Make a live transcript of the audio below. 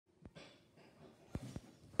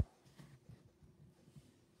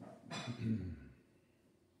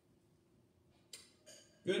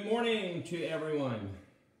Good morning to everyone.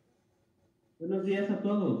 Buenos días a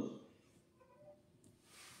todos.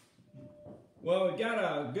 Well, we've got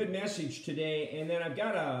a good message today, and then I've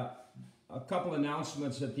got a couple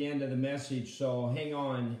announcements at the end of the message, so hang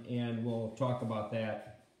on and we'll talk about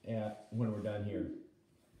that when we're done here.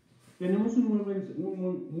 Tenemos un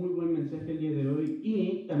muy buen mensaje el día de hoy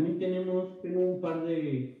y también tengo un par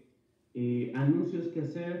de anuncios que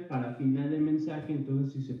hacer para final del mensaje,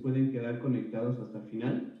 entonces si se pueden quedar conectados hasta el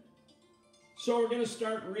final. So we're going to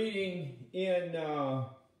start reading in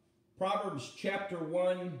Proverbs chapter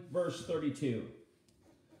 1, verse 32.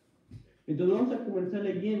 Entonces vamos a comenzar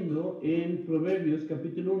leyendo en Proverbios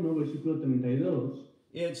capítulo 1, versículo 32.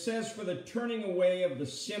 It says, "For the turning away of the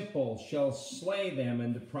simple shall slay them,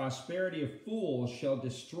 and the prosperity of fools shall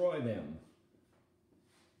destroy them."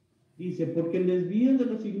 Dice, porque el desvío de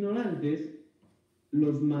los ignorantes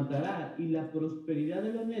los matará y la prosperidad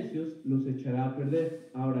de los necios los echará a perder.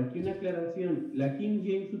 Ahora, aquí una aclaración. La King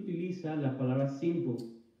James utiliza la palabra simple,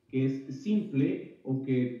 que es simple, o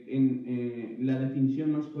que en la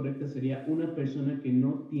definición más correcta sería una persona que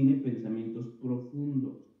no tiene pensamientos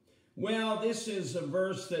profundos. Well, this is a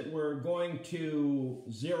verse that we're going to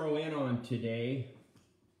zero in on today.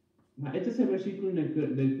 Este es el versículo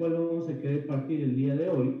del cual vamos a querer partir el día de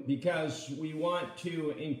hoy. Because we want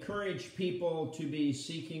to encourage people to be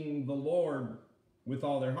seeking the Lord with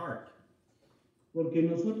all their heart. Porque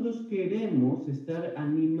nosotros queremos estar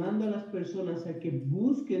animando a las personas a que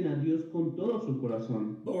busquen a Dios con todo su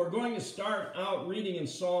corazón. But we're going to start out reading in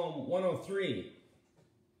Psalm 103.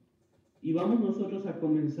 Y vamos nosotros a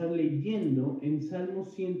comenzar leyendo en Salmo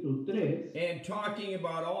 103. And talking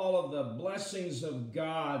about all of the blessings of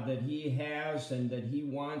God that He has and that He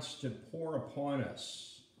wants to pour upon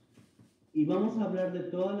us. Y vamos a hablar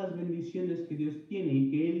de todas las bendiciones que Dios tiene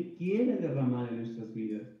y que Él quiere derramar en nuestras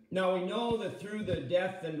vidas. Now we know that through the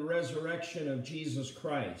death and resurrection of Jesus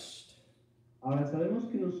Christ, ahora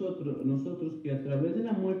sabemos que nosotros que a través de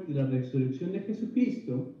la muerte y la resurrección de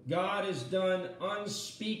Jesucristo, God has done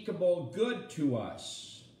unspeakable good to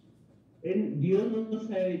us. Dios nos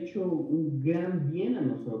ha hecho un gran bien a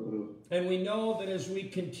nosotros. And we know that as we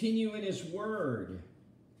continue in His Word,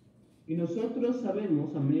 y nosotros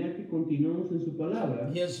sabemos, a medida que continuamos en su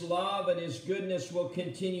palabra, His love and His goodness will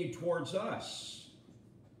continue towards us.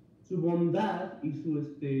 Su bondad y su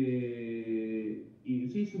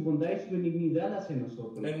bondad y su benignidad hacia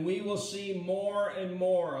nosotros. And we will see more and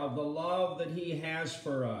more of the love that He has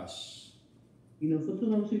for us. Y nosotros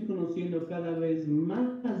vamos a ir conociendo cada vez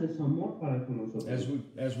más de su amor para con nosotros.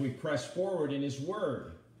 As we press forward in His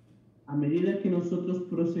Word. A medida que nosotros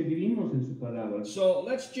proseguimos en su palabra. So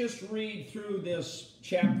let's just read through this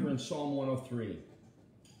chapter in Psalm 103.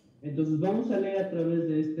 Entonces vamos a leer a través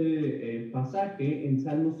de este pasaje en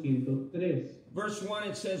Salmo 103. Verse 1,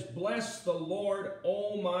 it says, "Bless the Lord,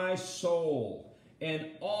 O my soul, and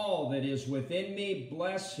all that is within me,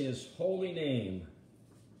 bless His holy name."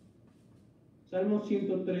 Salmo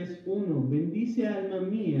 103:1. Bendice alma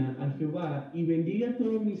mía a Jehová y bendiga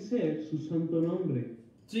todo mi ser su santo nombre.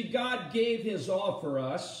 See, God gave His all for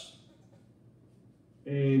us.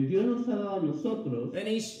 Dios nos ha dado a nosotros. And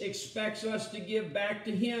He expects us to give back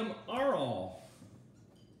to Him our all.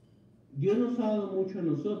 Dios nos ha dado mucho a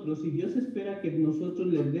nosotros y Dios espera que nosotros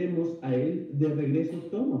le demos a Él de regreso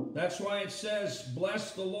todo. That's why it says,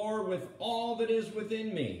 "Bless the Lord with all that is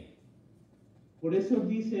within me." Por eso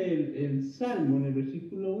dice el Salmo en el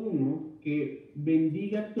versículo 1 que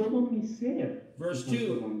bendiga todo mi ser. Verse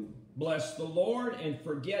 2, "Bless the Lord and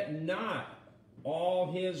forget not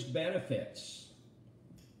all His benefits."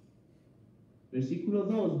 Versículo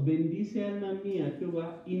 2, bendice alma mía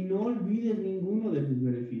Jehová y no olvides ninguno de sus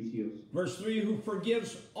beneficios. Verse 3, "Who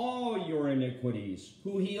forgives all your iniquities,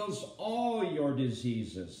 who heals all your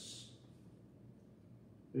diseases."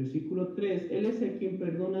 Versículo 3, Él es el quien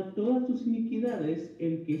perdona todas tus iniquidades,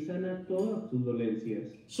 el que sana todas tus dolencias.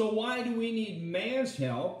 So why do we need man's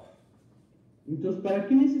help? Entonces, ¿para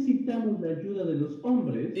qué necesitamos la ayuda de los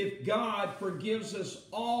hombres? If God forgives us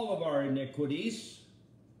all of our iniquities,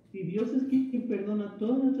 si Dios es quien perdona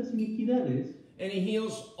todas nuestras iniquidades, and He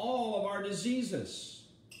heals all of our diseases.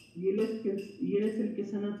 Y Él es el que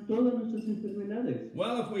sana todas nuestras enfermedades.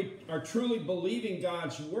 Well, if we are truly believing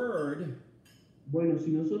God's word, bueno,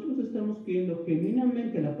 si nosotros estamos creyendo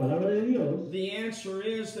genuinamente la palabra de Dios, the answer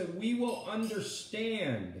is that we will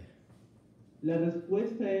understand la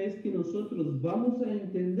respuesta es que nosotros vamos a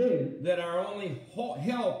entender that our only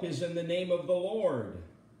help is in the name of the Lord.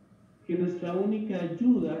 Que nuestra única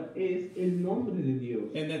ayuda es el nombre de Dios.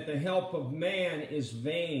 And that the help of man is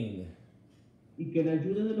vain. y que la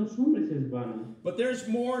ayuda de los hombres es vana. But there's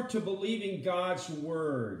more to believing God's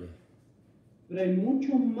word. Pero hay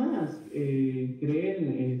mucho más creer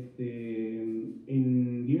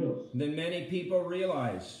en Dios Than many people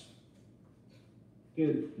realize.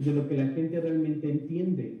 de lo que la gente realmente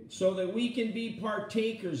entiende. So that we can be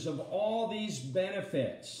partakers of all these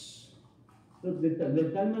benefits.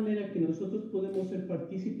 De tal manera que nosotros podemos ser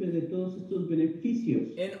partícipes de todos estos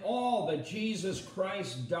beneficios And all that Jesus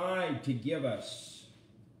Christ died to give us.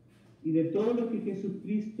 y de todo lo que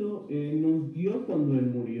Jesucristo nos dio cuando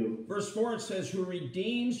Él murió. Verse 4 it says, who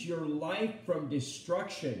redeems your life from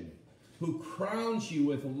destruction, who crowns you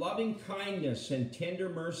with loving kindness and tender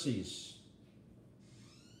mercies.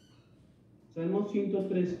 Salmo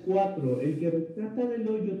 103:4, el que rescata del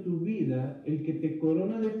hoyo tu vida, el que te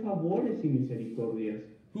corona de favores y misericordias.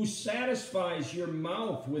 Who satisfies your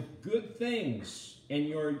mouth with good things,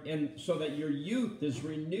 and so that your youth is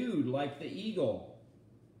renewed like the eagle.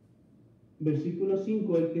 Versículo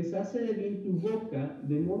 5, el que sacia de bien tu boca,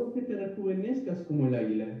 de modo que te rejuvenezcas como el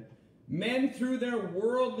águila. Men through their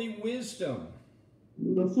worldly wisdom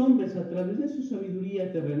Los hombres, a través de su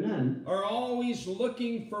sabiduría terrenal, are always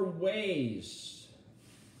looking for ways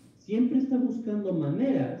siempre está buscando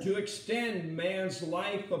maneras to extend man's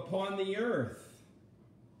life upon the earth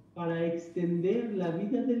para extender la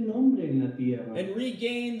vida del hombre en la tierra and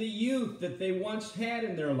regain the youth that they once had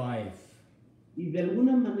in their life. y de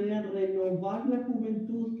alguna manera renovar la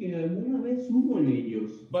juventud que alguna vez hubo en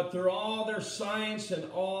ellos. But through all their science and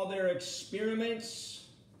all their experiments,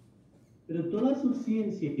 Pero toda su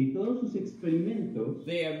ciencia y todos sus experimentos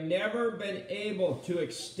they have never been able to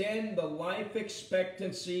extend the life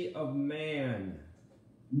expectancy of man.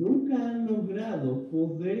 nunca han logrado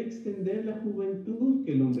poder extender la juventud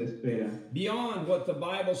que el hombre espera. Beyond what the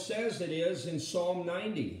Bible says it is in Psalm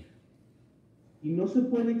 90. Y no se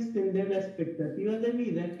puede extender la expectativa de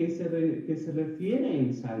vida que se refiere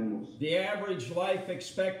en Salmos. The average life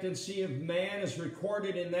expectancy of man is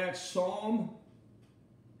recorded in that psalm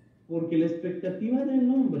Porque la expectativa del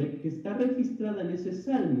hombre que está registrada en ese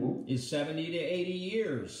salmo is 70 to 80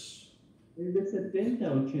 years. es de 70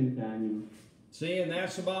 a 80 años. See, and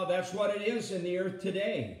that's what it is in the earth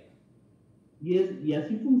today. Y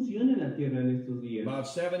así funciona en la tierra en estos días. About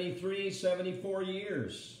 73, 74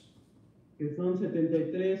 years. Que son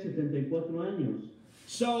 73, 74 años.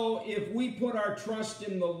 So if we put our trust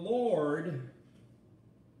in the Lord,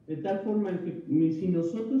 De tal forma que si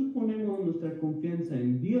nosotros ponemos nuestra confianza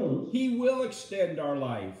en Dios, He will extend our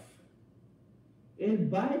life.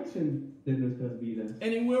 Él va a extender nuestras vidas.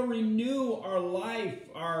 And He will renew our life,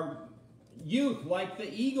 our youth, like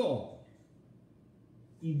the eagle.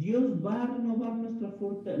 Y Dios va a renovar nuestra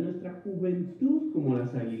juventud como las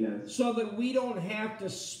águilas. So that we don't have to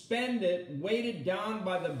spend it weighted down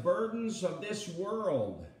by the burdens of this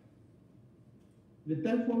world. De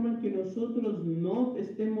tal forma que nosotros no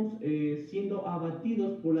estemos siendo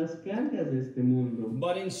abatidos por las cargas de este mundo,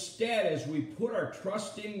 But instead, as we put our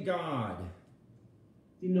trust in God,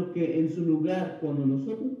 sino que en su lugar, cuando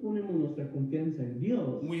nosotros ponemos nuestra confianza en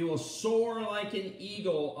Dios, we will soar like an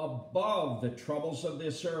eagle above the troubles of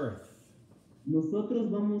this earth.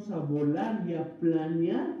 nosotros vamos a volar y a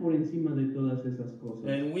planear por encima de todas esas cosas.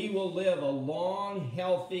 And we will live a long,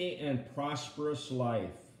 healthy, and prosperous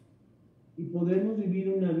life. Y podremos vivir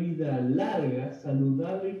una vida larga,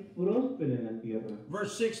 saludable y próspera en la tierra.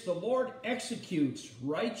 Verse 6, the Lord executes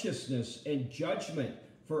righteousness and judgment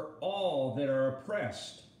for all that are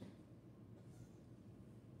oppressed.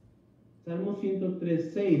 Salmo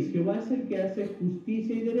 103:6. Jehová es el que hace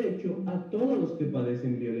justicia y derecho a todos los que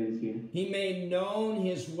padecen violencia. He made known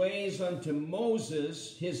his ways unto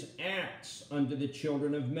Moses, his acts unto the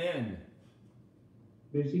children of men.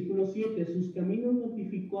 Versículo 7. Sus caminos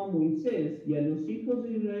notificó a Moisés y a los hijos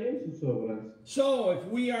de Israel sus obras. So if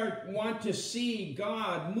we want to see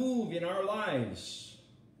God move in our lives,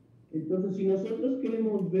 Entonces, si nosotros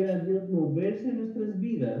queremos ver a Dios moverse en nuestras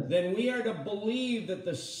vidas, then we are to believe that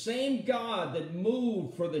the same God that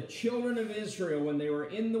moved for the children of Israel when they were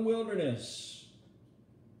in the wilderness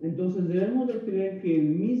entonces debemos de creer que el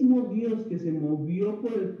mismo Dios que se movió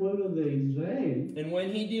por el pueblo de Israel, and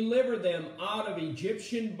when he delivered them out of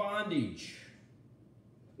Egyptian bondage,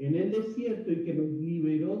 en el desierto y que los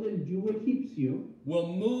liberó del yugo egipcio, will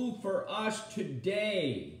move for us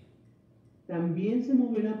today también se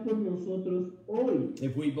moverá por nosotros hoy,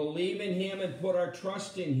 if we believe in him and put our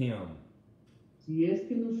trust in him. si es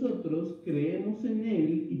que nosotros creemos en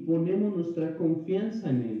Él y ponemos nuestra confianza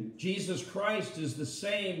en Él. Jesus Christ is the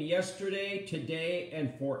same yesterday, today,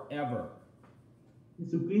 and forever.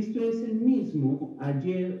 Jesucristo es el mismo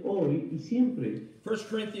ayer, hoy y siempre. 1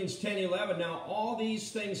 Corinthians 10:11, now all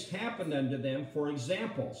these things happened unto them for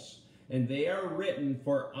examples, and they are written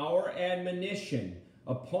for our admonition,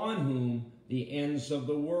 upon whom the ends of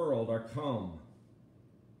the world are come.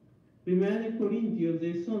 Primera de Corintios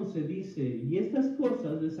 10:11 dice, y estas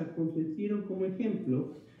cosas les acontecieron como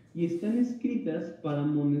ejemplo, y están escritas para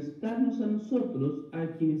amonestarnos a nosotros, a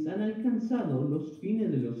quienes han alcanzado los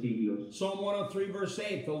fines de los siglos. Psalm 103 verse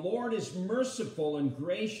 8, the Lord is merciful and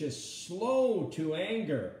gracious, slow to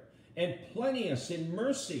anger, and plenteous in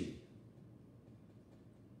mercy.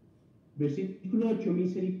 Versículo 8,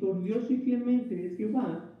 misericordioso y clemente es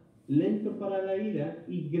Jehová, lento para la ira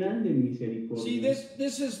y grande en misericordia. See,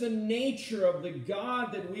 this is the nature of the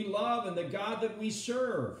God that we love and the God that we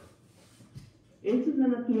serve. Esta es la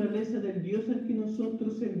naturaleza del Dios al que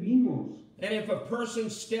nosotros servimos. And if a person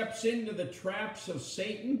steps into the traps of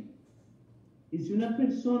Satan, Y si una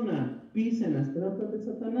persona pisa en las trampas de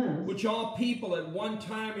Satanás, which all people at one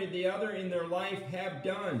time or the other in their life have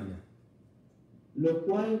done, lo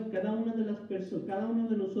cual cada uno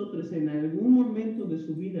de nosotros en algún momento de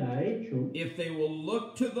su vida ha hecho, if they will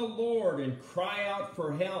look to the Lord and cry out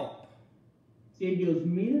for help, si ellos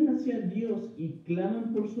miran hacia Dios y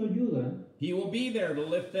claman por su ayuda, He will be there to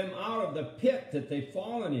lift them out of the pit that they've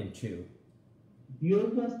fallen into.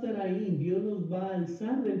 Dios va a estar ahí, Dios los va a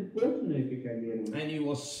alzar del pozo en el que cayeron. And He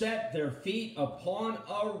will set their feet upon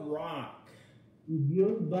a rock, Y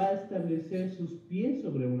Dios va a establecer sus pies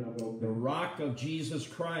sobre una the roca, rock of Jesus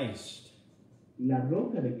Christ. la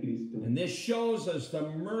roca de Cristo. And this shows us the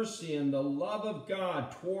mercy and the love of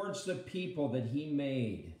God towards the people that He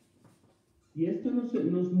made. Y esto nos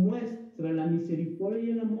muestra la misericordia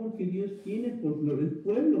y el amor que Dios tiene por el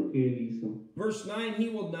pueblo que Él hizo. Verse 9, He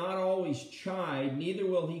will not always chide, neither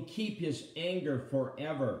will He keep His anger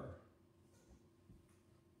forever.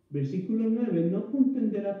 Versículo 9, no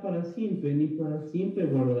contenderá para siempre, ni para siempre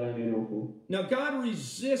guardará el enojo. Now God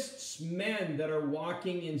resists men that are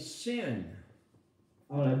walking in sin.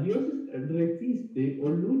 Ahora, Dios resiste o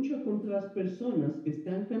lucha contra las personas que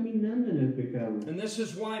están caminando en el pecado. And this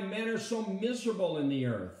is why men are so miserable in the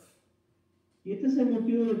earth. Y este es el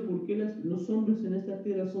motivo de por qué los hombres en esta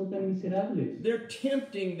tierra son tan miserables. They're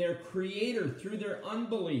tempting their Creator through their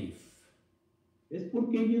unbelief. Es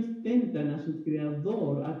porque ellos tentan a su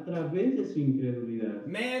Creador a través de su incredulidad.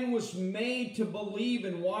 Man was made to believe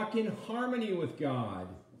and walk in harmony with God.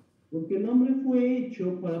 Porque el hombre fue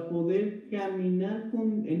hecho para poder caminar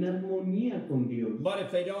en armonía con Dios. But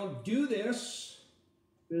if they don't do this,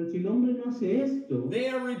 Pero si el hombre no hace esto, they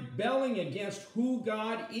are rebelling against who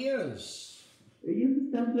God is. ellos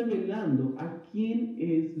están revelando a quién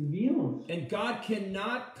es Dios. And God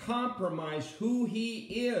cannot compromise who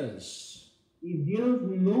He is Y Dios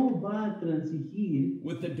no va a transigir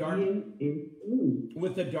with the quién es Él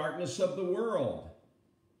with the darkness of the world.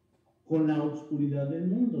 con la oscuridad del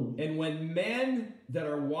mundo. And when men that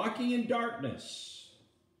are walking in darkness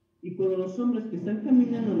Y cuando los hombres que están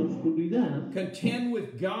caminando en la oscuridad contend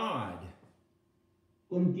with God,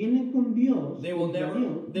 contienen con Dios, they will contra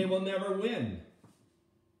Dios, never win.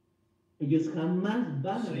 ellos jamás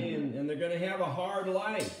van a See, ganar. and they're going to have a hard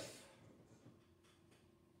life.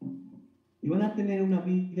 Y van a tener una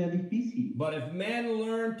vida difícil. But if men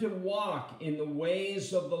learn to walk in the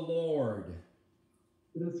ways of the Lord,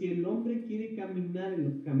 Pero si el hombre quiere caminar en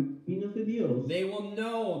los caminos de Dios, they will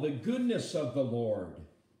know the goodness of the Lord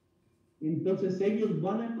entonces ellos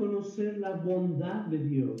van a conocer la bondad de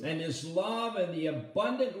Dios and His love and the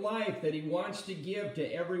abundant life that He wants to give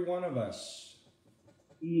to every one of us.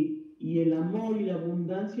 y el amor y la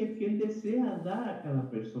abundancia que Él desea dar a cada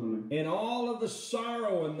persona. And all of the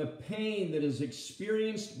sorrow and the pain that is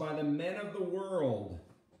experienced by the men of the world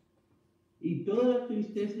Y toda la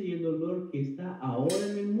tristeza y el dolor que está ahora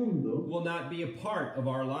en el mundo will not be a part of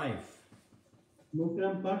our life. no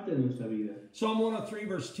serán parte de nuestra vida. Psalm 103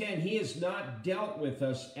 verse 10, He has not dealt with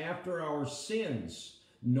us after our sins,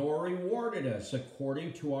 nor rewarded us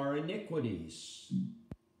according to our iniquities.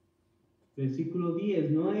 Versículo 10,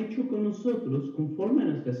 no ha hecho con nosotros conforme a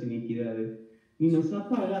nuestras iniquidades, ni nos ha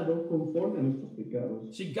pagado conforme a nuestros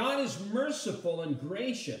pecados. See, God is merciful and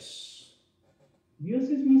gracious, Dios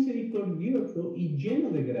es misericordioso y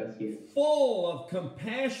lleno de gracia, full of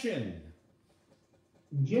compassion,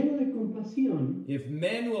 lleno de compasión, if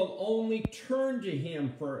men will only turn to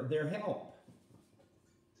Him for their help.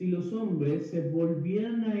 si los hombres se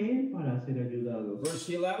volvieran a Él para ser ayudados. Verse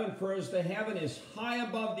 11, for as the heaven is high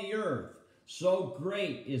above the earth, so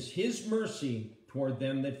great is His mercy toward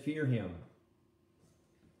them that fear Him.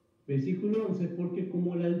 Versículo 11, porque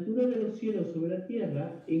como la altura de los cielos sobre la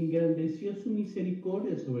tierra, engrandeció su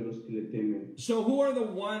misericordia sobre los que le temen. So who are the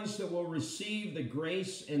ones that will receive the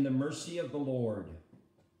grace and the mercy of the Lord?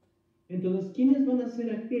 Entonces, ¿quiénes van a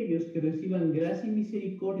ser aquellos que reciban gracia y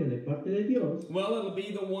misericordia de parte de Dios? Well, it'll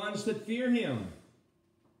be the ones that fear him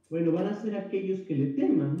Bueno, van a ser aquellos que le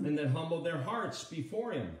teman and that humble their hearts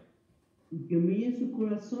before him. y que humillen su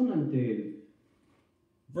corazón ante él.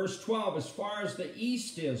 Verse 12, as far as the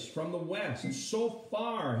east is from the west, so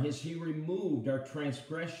far has he removed our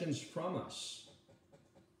transgressions from us.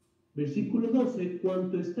 Versículo 12,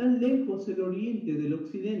 cuanto está lejos el oriente del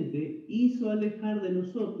occidente, hizo alejar de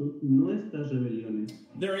nosotros nuestras rebeliones.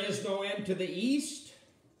 There is no end to the east,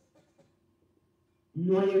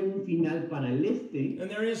 No hay un final para el este and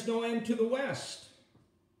there is no end to the west.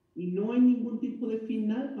 y no hay ningún tipo de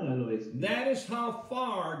final para el oeste. That is how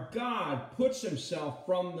far God puts himself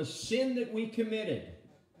from the sin that we committed.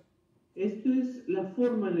 Esto es la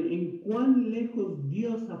forma en cuán lejos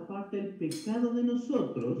Dios aparta el pecado de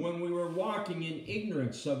nosotros When we were walking in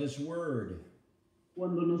ignorance of his word.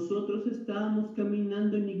 cuando nosotros estábamos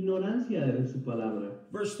caminando en ignorancia de su palabra.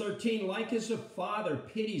 Verse 13, like as a father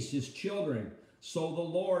pities his children, so the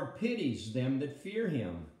Lord pities them that fear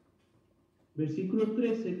him. Versículo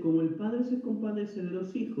 13, como el Padre se compadece de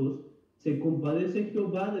los hijos, se compadece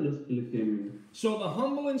Jehová de los que le temen. So the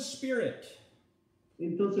humble in spirit,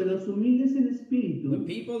 Entonces los humildes en the espíritu,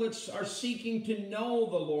 people that are seeking to know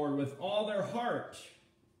the Lord with all their heart,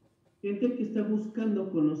 gente que está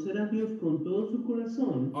buscando conocer a Dios con todo su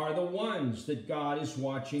corazón, are the ones that God is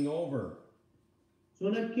watching over.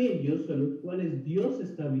 son aquellos a los cuales Dios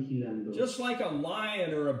está vigilando. Just like a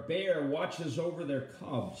lion or a bear watches over their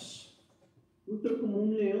cubs, Justo como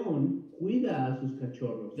un león cuida a sus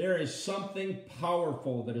cachorros. there is something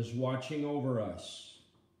powerful that is watching over us.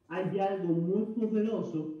 Hay algo muy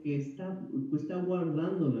poderoso que está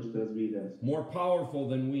guardando nuestras vidas. More powerful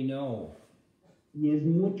than we know. Y es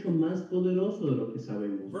mucho más poderoso de lo que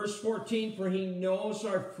sabemos. Verse 14, for he knows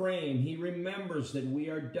our frame. He remembers that we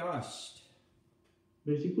are dust.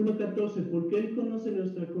 Versículo 14, porque Él conoce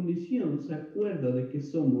nuestra condición, se acuerda de que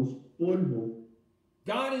somos polvo.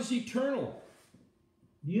 God is eternal.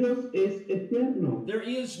 Dios es eterno. There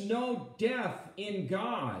is no death in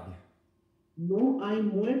God. No hay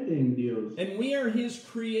muerte en Dios. And we are his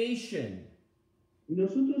creation, Y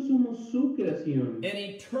nosotros somos su creación. an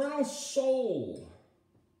eternal soul,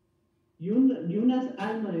 Y una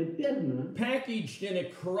alma eterna, packaged in a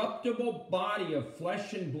corruptible body of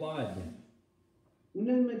flesh and blood.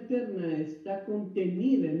 una alma eterna está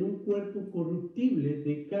contenida en un cuerpo corruptible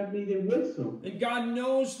de carne y de hueso. And God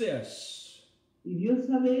knows this. Y Dios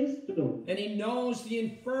sabe esto. And he knows the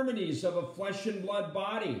infirmities of a flesh and blood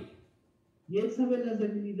body. Y Él sabe las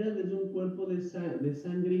debilidades de un cuerpo de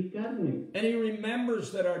sangre y carne. And he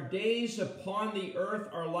remembers that our days upon the earth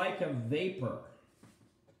are like a vapor.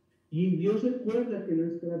 Y Dios recuerda que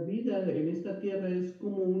nuestra vida en esta tierra es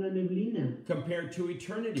como una neblina Compared to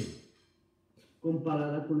eternity.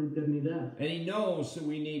 comparada con la eternidad. And he knows that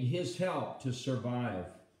we need his help to survive.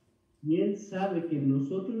 Y Él sabe que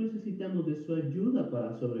nosotros necesitamos de su ayuda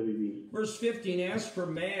para sobrevivir. Verse 15, as for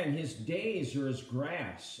man, his days are as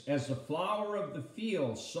grass, as the flower of the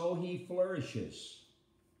field, so he flourishes.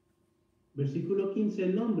 Versículo 15,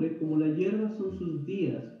 el hombre como la hierba son sus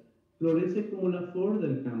días, florece como la flor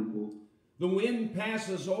del campo. The wind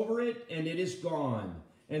passes over it, and it is gone,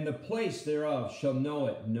 and the place thereof shall know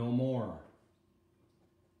it no more.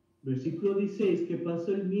 Versículo 16, que pasó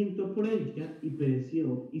el viento por ella y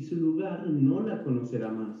pereció, y su lugar no la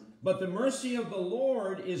conocerá más. But the mercy of the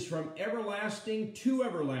Lord is from everlasting to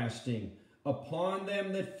everlasting upon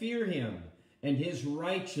them that fear him, and his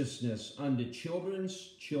righteousness unto children's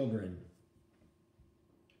children.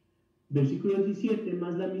 Versículo 17,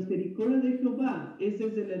 mas la misericordia de Jehová es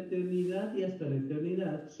desde la eternidad y hasta la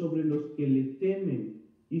eternidad sobre los que le temen,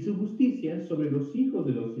 y su justicia sobre los hijos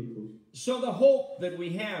de los hijos. So the hope that we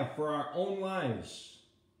have for our own lives,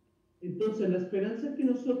 Entonces la esperanza que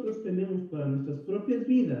nosotros tenemos para nuestras propias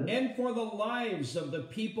vidas and for the lives of the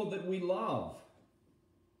people that we love,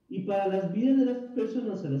 y para las vidas de las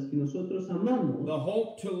personas a las que nosotros amamos, the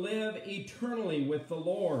hope to live eternally with the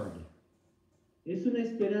Lord, es una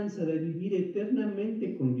esperanza de vivir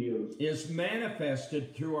eternamente con Dios. is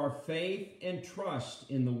manifested through our faith and trust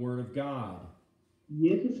in the Word of God. Y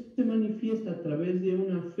eso se manifiesta a través de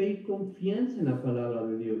una fe y confianza en la palabra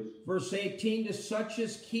de Dios. Verse 18, to such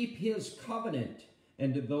as keep his covenant,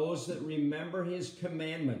 and to those that remember his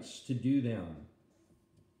commandments to do them.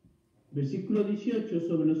 Versículo 18,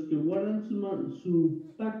 sobre los que guardan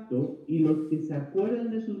su pacto y los que se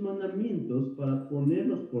acuerdan de sus mandamientos para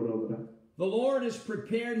ponerlos por obra. The Lord has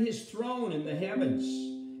prepared his throne in the heavens,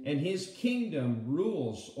 and his kingdom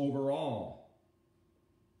rules over all.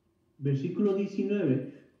 Versículo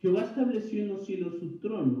 19, Jehová estableció en los cielos su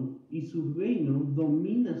trono y su reino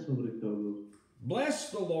domina sobre todos. Bless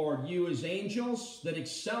the Lord, you his angels, that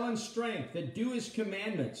excel in strength, that do his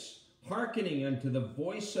commandments, hearkening unto the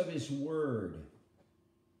voice of his word.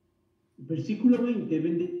 Versículo 20,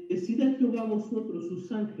 bendecid a Jehová vosotros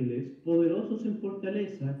sus ángeles, poderosos en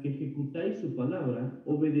fortaleza, que ejecutáis su palabra,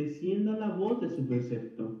 obedeciendo a la voz de su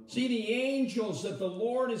precepto. See, the angels that the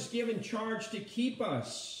Lord has given charge to keep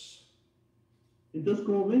us. Entonces,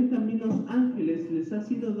 como ven, también los ángeles les ha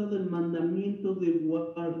sido dado el mandamiento de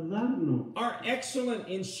guardarnos, Are excellent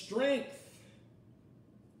in strength.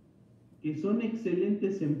 que son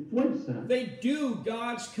excelentes en fuerza, They do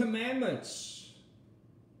God's commandments,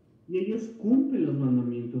 y ellos cumplen los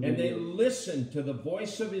mandamientos de and they Dios. listen to the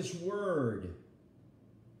voice of his word.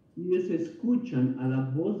 Y ellos escuchan a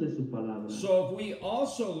la voz de su palabra. So if we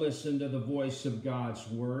also listen to the voice of God's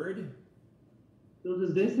word,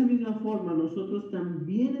 Entonces, de esa misma forma, nosotros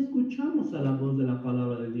también escuchamos a la voz de la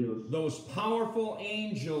palabra de Dios. those powerful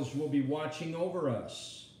angels will be watching over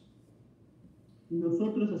us. Si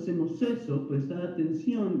nosotros hacemos eso, prestar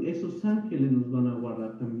atención, esos ángeles nos van a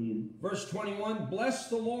guardar también. Verse 21, bless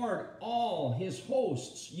the Lord, all his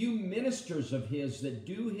hosts, you ministers of his that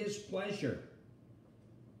do his pleasure.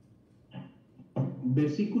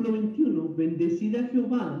 Versículo 21, bendecid a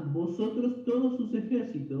Jehová, vosotros todos sus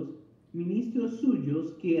ejércitos, ministros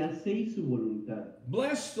suyos, que hacéis su voluntad.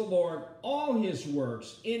 Bless the Lord, all his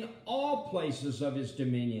works, in all places of his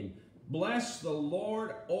dominion. Bless the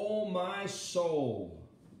Lord, O my soul.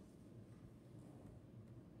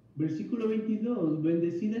 Versículo 22,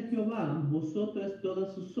 bendecid a Jehová, vosotras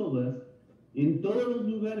todas sus obras, en todos los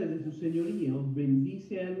lugares de su señorío,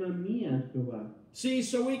 bendice alma mía a Jehová. See,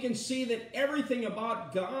 so we can see that everything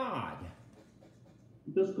about God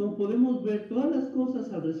Entonces, como podemos ver, todas las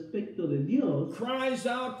cosas al respecto de Dios cries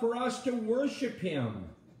out for us to worship him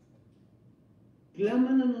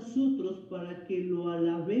claman a nosotros para que lo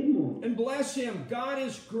alabemos and bless him. God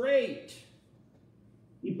is great.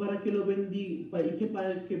 y para que lo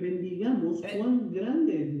para que bendigamos cuán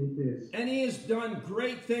grande Dios es. And he has done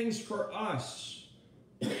great things for us.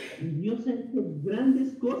 Dios ha hecho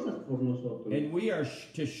grandes cosas por nosotros And we are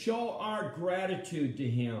to show our gratitude to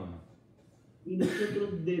him y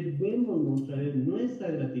nosotros debemos mostrar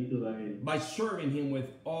nuestra gratitud a Él by serving him with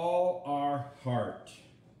all our heart.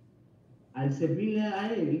 al servirle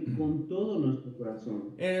a Él con todo nuestro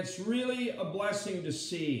corazón. And it's really a blessing to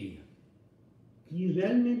see, Y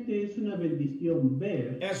realmente es una bendición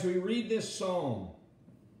ver, as we read this psalm,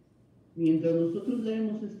 mientras nosotros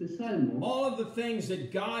leemos este salmo, all of the things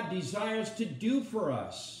that God desires to do for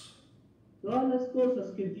us. todas las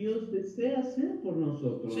cosas que Dios desea hacer por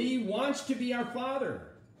nosotros. See, he wants to be our Father.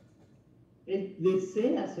 Él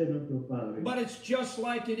desea ser nuestro Padre. But it's just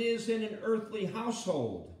like it is in an earthly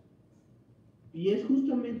household. Y es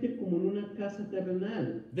justamente como en una casa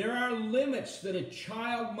terrenal. There are limits that a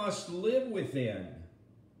child must live within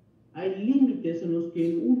Hay límites en los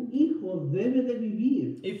que un hijo debe de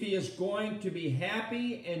vivir if he is going to be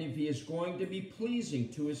happy and if he is going to be pleasing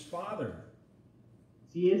to his father.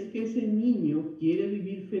 si es que ese niño quiere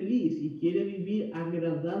vivir feliz y quiere vivir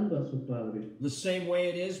agradando a su Padre. The same way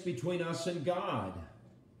it is between us and God.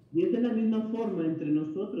 Y es de la misma forma entre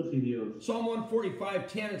nosotros y Dios. Psalm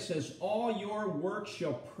 145:10, it says, all your works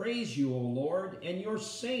shall praise you, O Lord, and your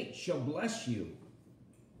saints shall bless you.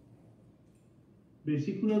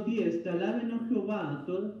 Versículo 10, te alaben, oh Jehová,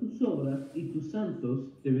 todas tus obras y tus santos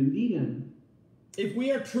te bendigan. If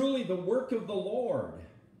we are truly the work of the Lord,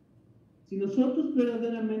 Si nosotros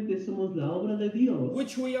verdaderamente somos la obra de Dios,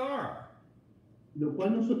 which we are, lo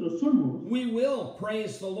cual nosotros somos, we will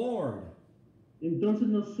praise the Lord. entonces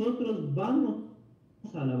nosotros vamos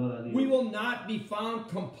a alabar a Dios. We will not be found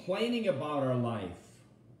complaining about our life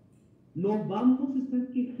No vamos a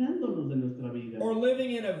estar quejándonos de nuestra vida. or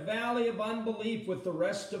living in a valley of unbelief with the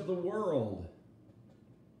rest of the world.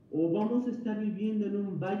 O vamos a estar viviendo en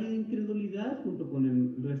un valle de incredulidad junto con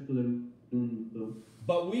el resto del mundo.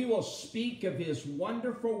 But we will speak of his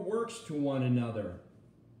wonderful works to one another.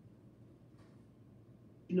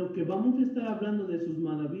 Sino que vamos a estar hablando de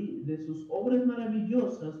sus obras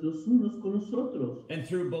maravillosas los unos con los otros. And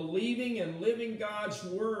through believing and living God's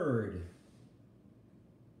word,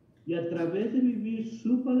 Y a través de vivir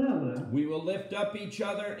su palabra, we will lift up each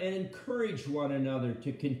other and encourage one another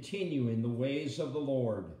to continue in the ways of the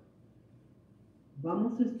Lord.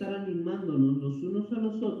 vamos a estar animándonos los unos a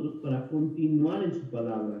los otros para continuar en su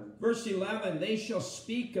palabra. Verse 11, they shall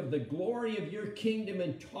speak of the glory of your kingdom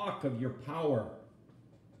and talk of your power.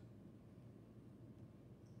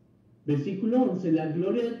 Versículo 11, la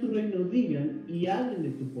gloria de tu reino digan y hablen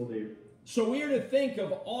de tu poder. So we are to think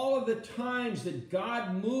of all of the times that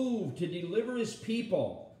God moved to deliver his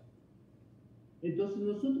people. Entonces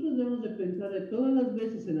nosotros debemos de pensar de todas las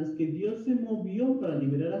veces en las que Dios se movió para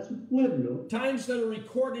liberar a su pueblo. Times that are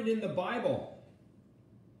recorded in the Bible.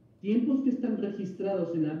 Tiempos que están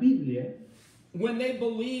registrados en la Biblia. When they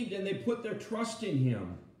believed and they put their trust in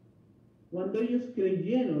him. Cuando ellos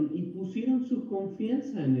creyeron y pusieron su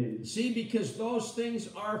confianza en él. See, because those things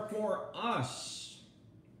are for us.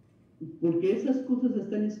 Porque esas cosas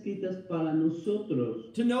están escritas para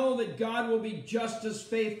nosotros. To know that God will be just as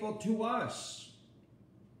faithful to us.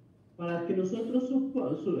 Para que nosotros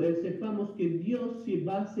sepamos que Dios sí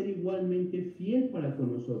va a ser igualmente fiel para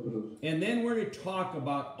con nosotros. And then we're to talk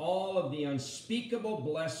about all of the unspeakable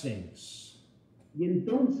blessings. Y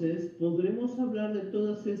entonces podremos hablar de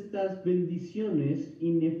todas estas bendiciones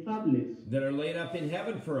inefables That are laid up in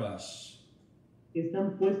heaven for us. Que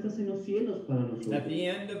están puestas en los cielos para nosotros. At the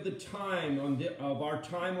end of the time of our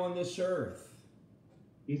time on this earth.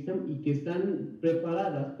 Y que están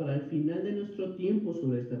preparadas para el final de nuestro tiempo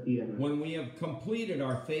sobre esta tierra. When we have completed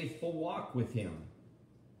our faithful walk with him.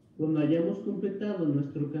 Cuando hayamos completado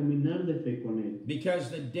nuestro caminar de fe con él.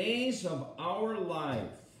 Because the days of our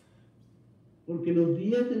life. Porque los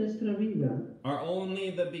días de nuestra vida are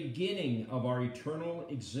only the beginning of our eternal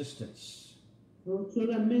existence. Son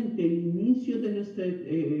solamente el inicio de nuestra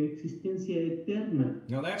existencia eterna.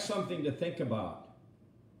 Now that's something to think about.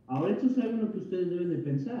 Ahora esto es algo que ustedes deben de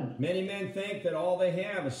pensar. Many men think that all they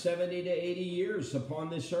have is 70 to 80 years upon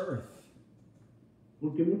this earth.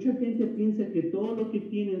 Porque mucha gente piensa que todo lo que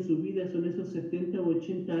tiene en su vida son esos 70 o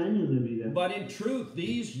 80 años de vida. But in truth,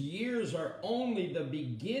 these years are only the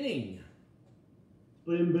beginning.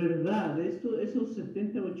 Pero en verdad, esos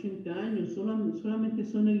 70 o 80 años solamente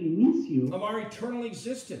son el inicio of our eternal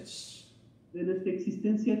existence. De nuestra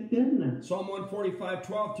existencia eterna. Psalm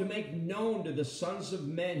 145:12, to make known to the sons of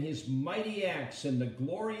men his mighty acts and the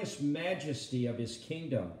glorious majesty of his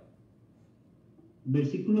kingdom.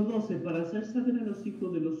 Versículo 12, para hacer saber a los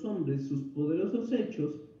hijos de los hombres sus poderosos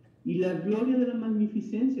hechos y la gloria de la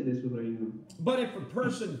magnificencia de su reino. But if a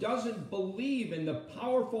person doesn't believe in the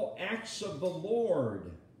powerful acts of the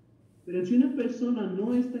Lord, pero si una persona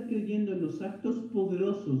no está creyendo en los actos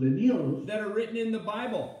poderosos de Dios that are written in the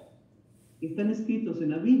Bible, que están escritos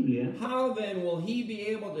en la Biblia, how then will he be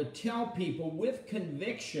able to tell people with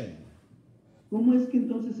conviction? ¿Cómo es que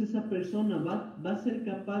entonces esa persona va a ser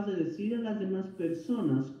capaz de decir a las demás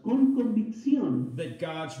personas con convicción that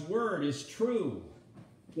God's word is true?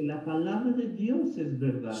 Que la palabra de Dios es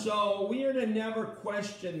verdad. So we are to never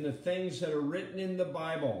question the things that are written in the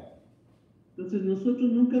Bible. Entonces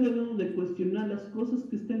nosotros nunca debemos de cuestionar las cosas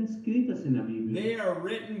que están escritas en la Biblia. They are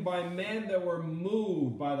written by men that were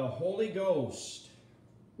moved by the Holy Ghost.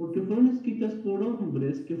 Porque fueron escritas por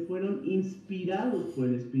hombres que fueron inspirados por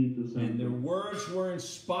el Espíritu Santo. And their words were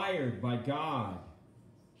inspired by God.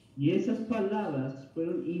 Y esas palabras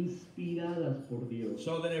fueron inspiradas por Dios.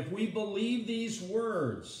 So that if we believe these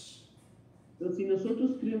words, entonces, si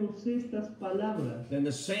nosotros creemos estas palabras, then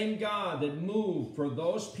the same God that moved for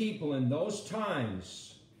those people in those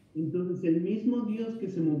times, entonces el mismo Dios que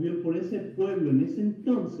se movió por ese pueblo en ese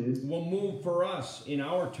entonces, will move for us in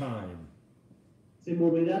our time. Se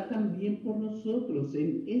moverá también por nosotros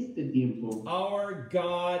en este tiempo. Our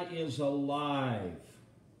God is alive.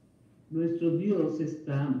 Nuestro Dios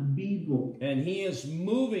está vivo. And he is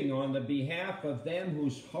moving on the behalf of them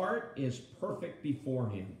whose heart is perfect before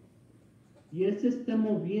him. Y él se está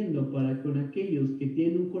moviendo para con aquellos que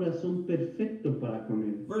tienen un corazón perfecto para con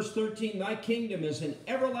él. Verse 13, thy kingdom is an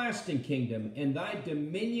everlasting kingdom, and thy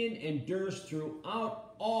dominion endures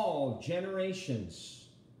throughout all generations.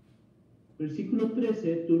 Versículo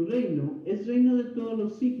 13, tu reino es reino de todos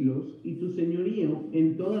los siglos y tu señorío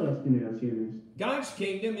en todas las generaciones. God's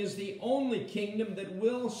kingdom is the only kingdom that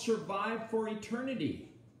will survive for eternity.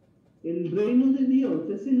 El reino de Dios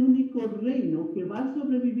es el único reino que va a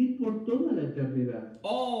sobrevivir por toda la eternidad.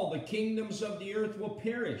 All the kingdoms of the earth will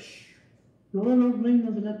perish. Todos los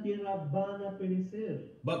reinos de la tierra van a perecer.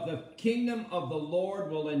 But the kingdom of the Lord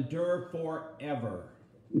will endure forever.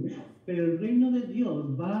 Pero el reino de Dios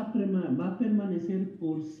va a permanecer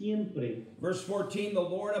por siempre. Verse 14, the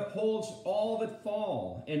Lord upholds all that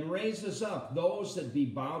fall and raises up those that be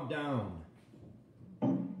bowed down.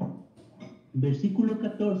 Versículo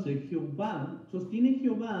 14, sostiene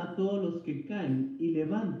Jehová a todos los que caen y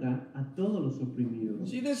levanta a todos los oprimidos.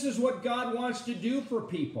 See, this is what God wants to do for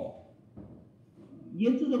people. Y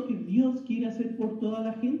esto es lo que Dios quiere hacer por toda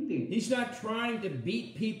la gente. He's not trying to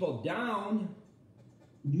beat people down.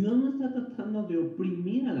 Dios no está tratando de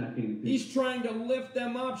oprimir a la gente. He's trying to lift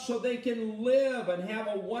them up so they can live and have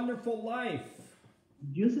a wonderful life.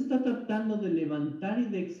 Dios está tratando de levantar y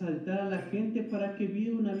de exaltar a la gente para que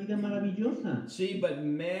viva una vida maravillosa. See, but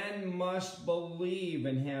man must believe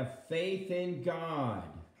and have faith in God.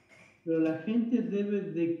 Pero la gente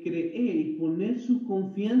debe de creer y poner su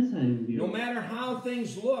confianza en Dios. No matter how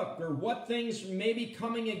things look or what things may be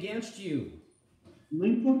coming against you. No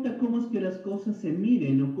importa cómo es que las cosas se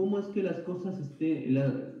miren o cómo es que las cosas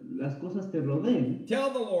te rodeen. Tell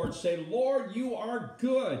the Lord, say, Lord, you are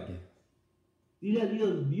good. Dile a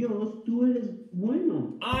Dios, Dios, tú eres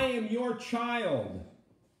bueno. I am your child.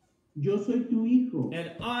 Yo soy tu hijo.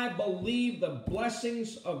 And I believe the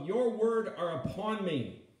blessings of your word are upon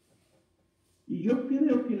me. Y yo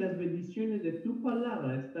creo que las bendiciones de tu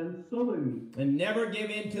palabra están sobre mí. And never give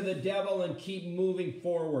in to the devil and keep moving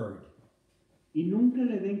forward. Y nunca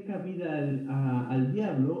le den cabida al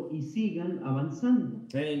diablo y sigan avanzando.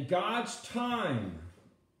 And in God's time,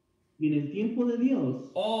 Y en el tiempo de Dios,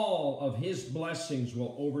 all of his blessings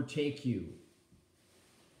will overtake you.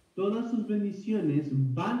 todas sus bendiciones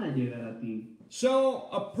van a llegar a ti. So,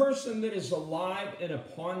 a person that is alive and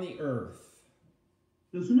upon the earth,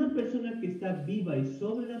 Entonces una persona que está viva y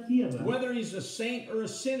sobre la tierra, whether he's a saint or a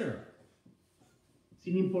sinner,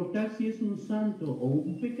 sin importar si es un santo o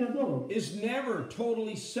un pecador, is never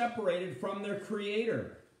totally separated from their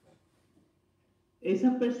Creator.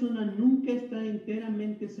 esa persona nunca está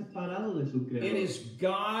enteramente separado de su It creador. is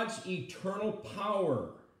God's eternal power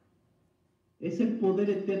Es el poder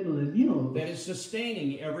eterno de Dios that is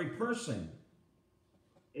sustaining every person.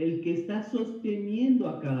 el que está sosteniendo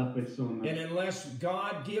a cada persona. And unless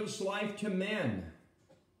God gives life to men,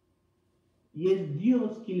 Y es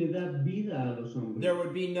Dios quien le da vida a los hombres. there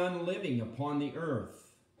would be none living upon the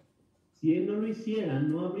earth. Si Él no lo hiciera,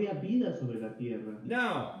 no habría vida sobre la tierra.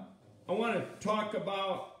 Now, I want to talk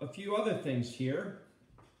about a few other things here.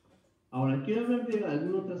 Ahora, quiero hablar de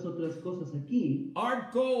algunas otras cosas aquí. Our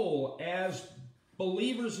goal as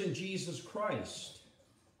believers in Jesus Christ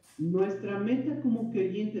Nuestra meta como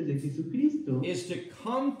creyentes de Jesucristo is to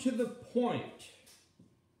come to the point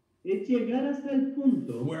es llegar hasta el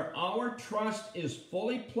punto where our trust is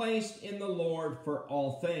fully placed in the Lord for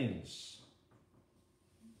all things.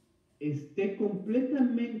 esté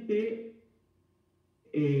completamente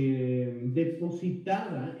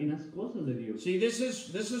depositada en las cosas de Dios. See, this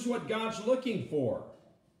is what God's looking for.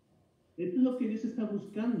 Esto es lo que Dios está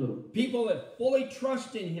buscando. People that fully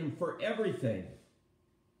trust in Him for everything.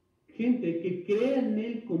 Gente que crea en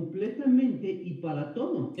Él completamente y para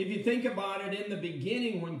todo. If you think about it, in the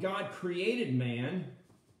beginning when God created man,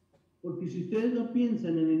 Porque si ustedes lo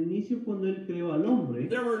piensan, en el inicio cuando Él creó al hombre,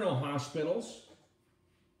 there were no hospitals.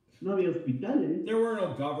 no había hospitales, There were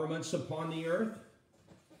no governments upon the earth.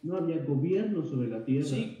 no había gobierno sobre la tierra.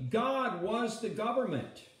 See, God was the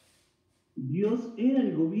government. Dios era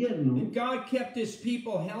el gobierno And God kept His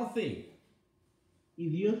people healthy. y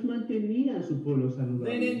Dios mantenía a su pueblo They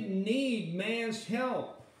saludable. didn't need man's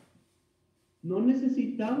help. No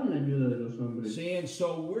necesitaban la ayuda de los hombres. See, and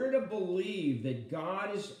so we're to believe that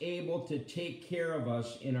God is able to take care of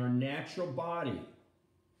us in our natural body.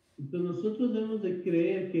 Entonces nosotros debemos de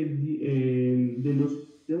creer que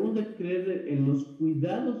debemos de creer en los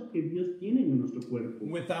cuidados que Dios tiene en nuestro cuerpo,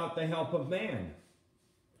 Without the help of man.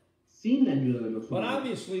 sin la ayuda de los But hombres.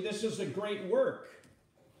 obviously, this is a great work.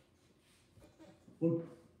 Porque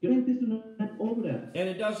realmente es una gran obra. And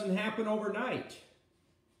it doesn't happen overnight.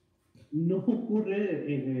 No ocurre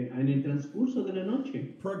en el transcurso de la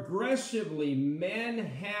noche. Progressively, men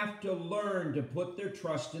have to learn to put their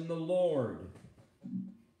trust in the Lord.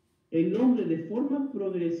 El hombre de forma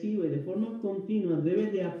progresiva y de forma continua debe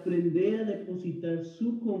de aprender a depositar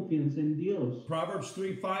su confianza en Dios. Proverbs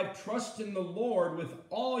 3:5, trust in the Lord with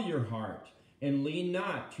all your heart and lean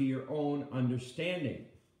not to your own understanding.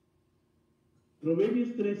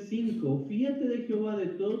 Proverbios 3:5, fíjate de Jehová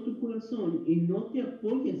de todo tu corazón y no te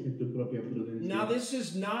apoyes en tu propia prudencia. Now, this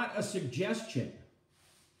is not a suggestion.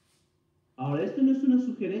 Ahora, esto no es una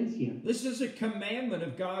sugerencia, This is a commandment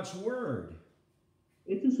of God's word.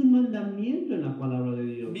 esto es un mandamiento en la palabra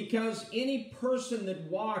de Dios. Because any person that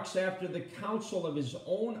walks after the counsel of his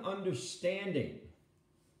own understanding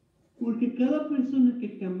Porque cada persona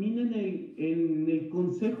que camina en el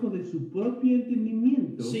consejo de su propio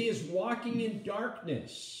entendimiento see is walking in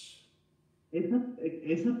darkness.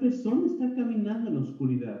 esa persona está caminando en la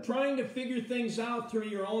oscuridad, trying to figure things out through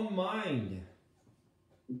your own mind.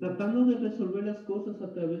 tratando de resolver las cosas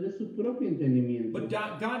a través de su propio entendimiento. But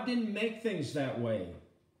God didn't make things that way.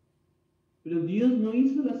 Pero Dios no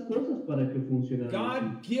hizo las cosas para que funcionaran God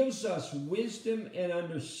así. gives us wisdom and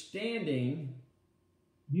understanding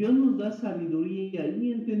Dios nos da sabiduría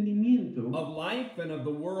y entendimiento of life and of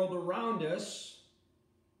the world around us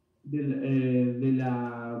de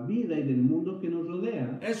la vida y del mundo que nos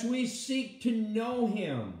rodea, as we seek to know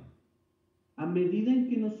Him a medida en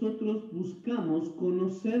que nosotros buscamos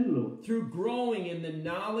conocerlo through growing in the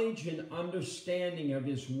knowledge and understanding of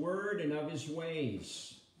His Word and of His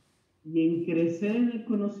ways. y en crecer en el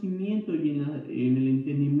conocimiento y en el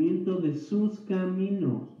entendimiento de sus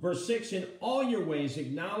caminos. Verse 6, in all your ways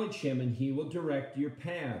acknowledge Him and He will direct your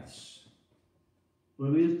paths.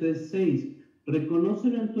 Proverbios 3:6.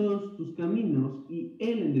 Reconócelo en todos tus caminos y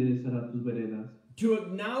Él enderezará tus veredas. To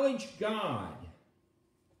acknowledge God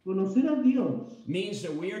Conocer a Dios means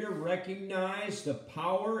that we are to recognize the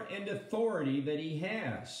power and authority that He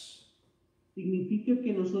has. significa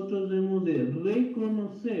que nosotros debemos de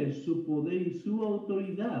reconocer su poder y su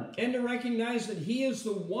autoridad. And to recognize that He is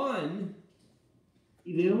the one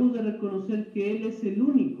Y debemos de reconocer que Él es el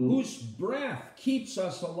único whose breath keeps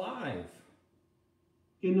us alive.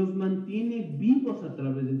 que nos mantiene vivos a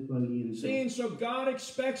través de su aliento. See, and so God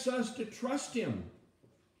expects us to trust Him.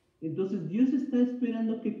 Entonces Dios está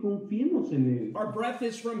esperando que confiemos en Él. Our breath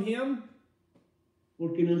is from Him.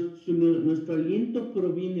 Porque nuestro aliento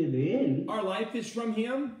proviene de Él. Our life is from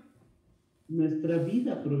Him. Nuestra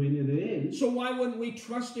vida proviene de Él. So why wouldn't we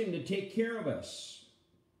trust Him to take care of us?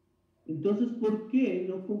 Entonces, ¿por qué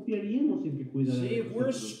no confiaríamos en que cuidará See, de if we're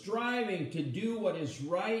nosotros? striving to do what is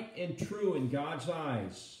right and true in God's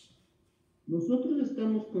eyes, Nosotros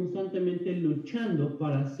estamos constantemente luchando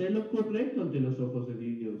para hacer lo correcto ante los ojos de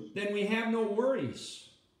Dios. then we have no worries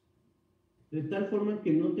De tal forma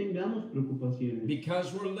que no tengamos preocupaciones.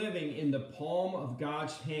 because we're living in the palm of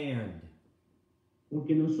God's hand.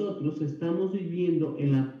 Porque nosotros estamos viviendo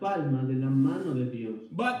en la palma de la mano de Dios.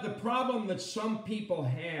 But the problem that some people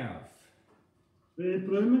have Pero el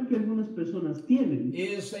problema que algunas personas tienen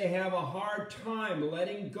is they have a hard time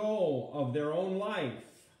letting go of their own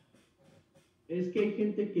life es que hay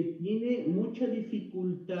gente que tiene mucha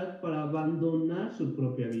dificultad para abandonar su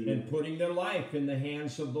propia vida and putting their life in the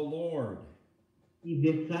hands of the Lord. y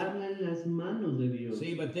dejarla en las manos de Dios.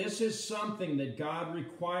 See, but this is something that God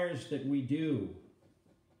requires that we do.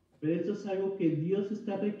 Pero esto es algo que Dios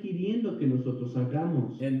está requiriendo que nosotros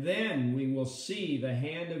hagamos. And then we will see the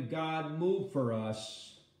hand of God move for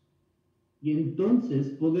us Y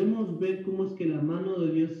entonces podemos ver cómo es que la mano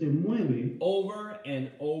de Dios se mueve over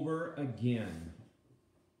and over again.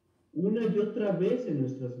 una y otra vez en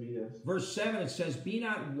nuestras vidas. Verse 7, it says, be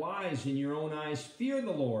not wise in your own eyes, fear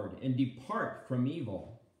the Lord, and depart from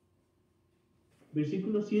evil.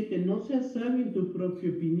 Versículo 7. No seas sabio en tu propia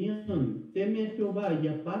opinión. Teme a Jehová y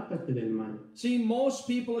apártate del mal. See, most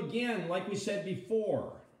people, again, like we said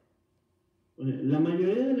before, La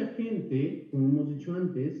mayoría de la gente, como hemos dicho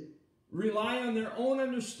antes, rely on their own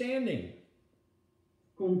understanding,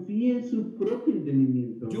 confía en su propio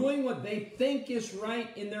entendimiento doing what they think is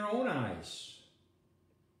right in their own eyes.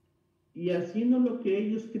 y haciendo lo que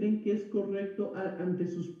ellos creen que es correcto ante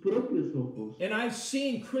sus propios ojos. And I've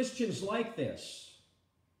seen Christians like this.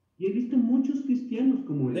 Y he visto muchos cristianos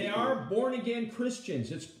como They estos. are born-again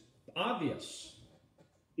Christians. It's obvious.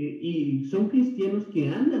 Y son cristianos que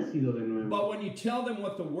han nacido de nuevo. But when you tell them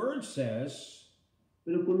what the Word says,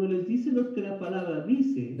 Pero cuando les dice lo que la palabra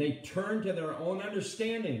dice, they turn to their own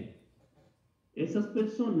understanding. esas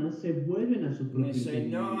personas se vuelven a su And propio they say,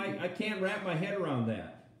 no, entendimiento. I can't wrap my head around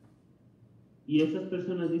that. Y esas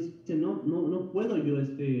personas dicen, no puedo yo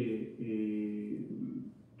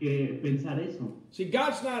que pensar eso. See,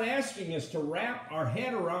 God's not asking us to wrap our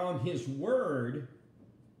head around His Word.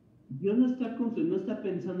 Dios no está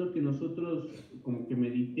pensando que nosotros como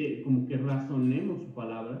que razonemos su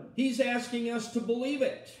palabra. He's asking us to believe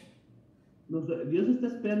it. Dios está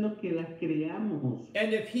esperando que la creamos.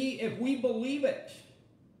 And if we believe it,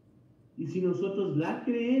 Y si nosotros la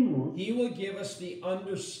creemos, He will give us the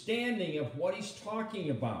understanding of what He's talking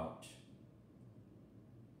about.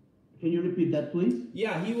 can you repeat that, please?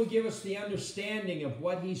 Yeah, He will give us the understanding of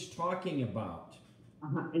what He's talking about.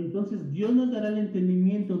 Ajá, entonces Dios nos dará el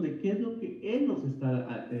entendimiento de qué es lo que Él nos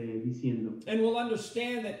está diciendo. And we'll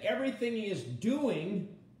understand that everything He is doing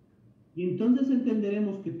Y entonces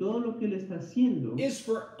entenderemos que todo lo que Él está haciendo is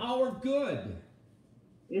for our good.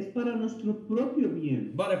 es para nuestro propio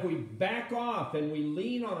bien. But if we back off and we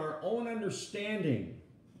lean on our own understanding,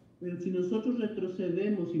 Pero si nosotros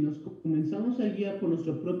retrocedemos y nos comenzamos a guiar por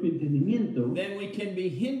nuestro propio entendimiento, then we can be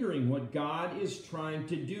hindering what God is trying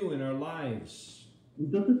to do in our lives.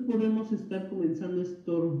 entonces podemos estar comenzando a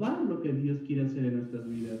estorbar lo que Dios quiere hacer en nuestras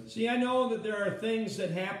vidas. See, I know that there are things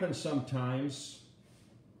that happen sometimes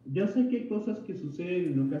Yo sé que hay cosas que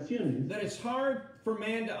suceden en ocasiones that it's hard for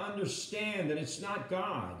man to understand that it's not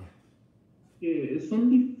God. que son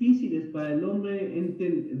difíciles para el hombre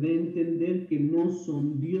de entender que no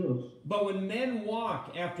son Dios. But when men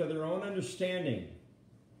walk after their own understanding,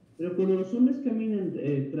 Pero cuando los hombres caminan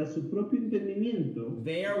tras su propio entendimiento,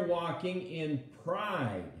 they are walking in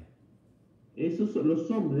pride. los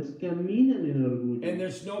hombres caminan en orgullo. And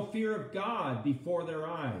there's no fear of God before their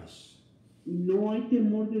eyes. No hay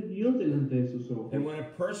temor de Dios delante de sus ojos. And when a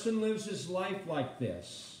person lives his life like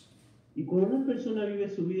this, Y cuando una persona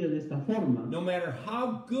vive su vida de esta forma, no matter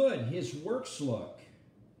how good his works look,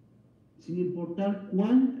 sin importar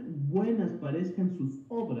cuán buenas parezcan sus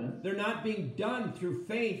obras, they're not being done through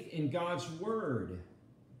faith in God's word.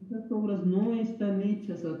 esas obras no están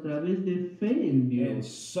hechas a través de fe en In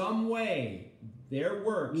Dios. some way, their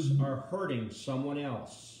works are hurting someone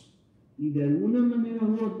else. Y de alguna manera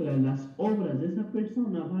u otra, las obras de esa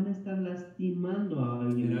persona van a estar lastimando a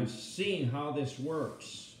alguien And I've más. seen how this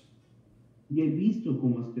works. Y he visto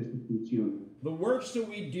cómo es que esto funciona. The works that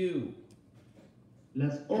we do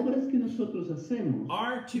Las obras que nosotros hacemos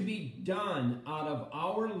are to be done out of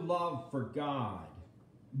our love for God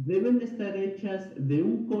deben de estar hechas de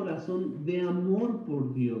un corazón de amor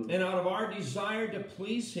por Dios and out of our desire to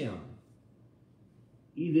please Him.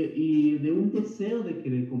 y de un deseo de querer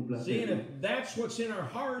See, and complacerlo. if that's what's in our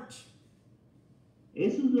heart,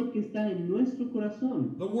 Eso es lo que está en nuestro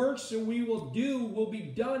corazón, the works that we will do will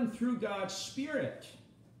be done through God's Spirit.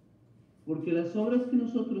 porque las obras que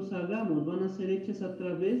nosotros hagamos van a ser hechas a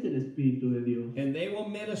través del Espíritu de Dios. And they will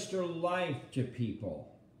minister life to people.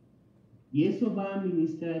 Y eso va a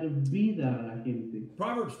ministrar vida a la gente.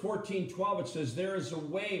 Proverbs 14:12, it says, "There is a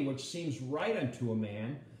way which seems right unto a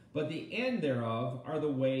man, but the end thereof are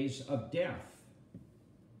the ways of death."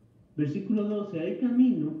 Versículo 12, hay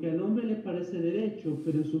camino que al hombre le parece derecho,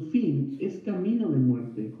 pero su fin es camino de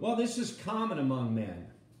muerte. Well, this is common among men.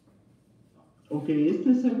 Ok,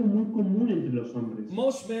 esto es algo muy común entre los hombres,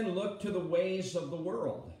 Most men look to the ways of the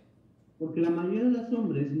world, porque la mayoría de los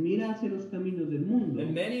hombres mira hacia los caminos del mundo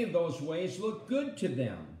and many of those ways look good to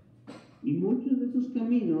them. y muchos de esos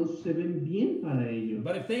caminos se ven bien para ellos.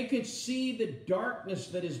 But if they could see the darkness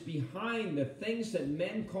that is behind the things that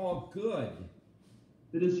men call good,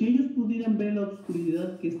 Pero si ellos pudieran ver la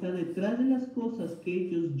oscuridad que está detrás de las cosas que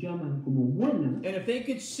ellos llaman como buenas, and if they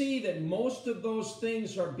could see that most of those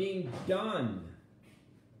things are being done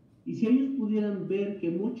y si ellos pudieran ver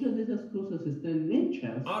que muchas de esas cosas están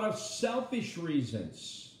hechas, out of selfish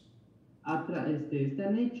reasons,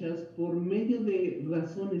 están hechas por medio de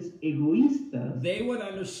razones egoístas, they would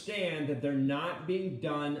understand that they're not being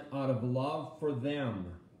done out of love for them.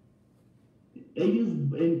 ellos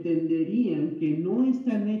entenderían que no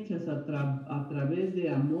están hechas a través de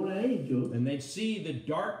amor a ellos, And they'd see the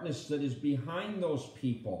darkness that is behind those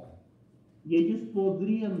people, y ellos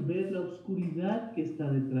podrían ver la oscuridad que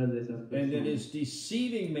está detrás de esas and it personas, is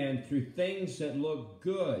deceiving men through things that look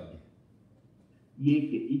good.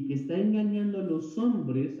 y que está engañando a los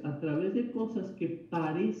hombres a través de cosas que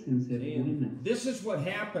parecen ser buenas. And this is what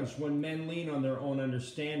happens when men lean on their own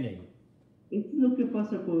understanding. Esto es lo que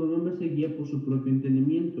pasa cuando el hombre se guía por su propio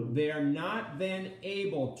entendimiento. They are not then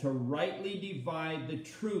able to rightly divide the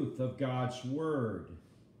truth of God's word.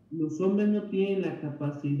 Los hombres no tienen la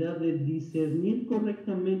capacidad de discernir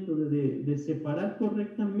correctamente, de separar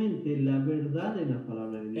correctamente la verdad de la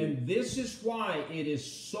palabra de Dios. And this is why it is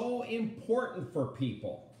so important for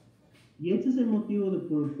people Y este es el motivo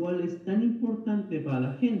por el cual es tan importante para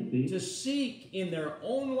la gente to seek in their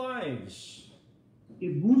own lives que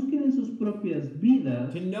busquen en sus propias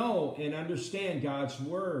vidas to know and understand God's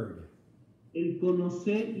word. el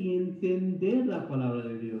conocer y entender la palabra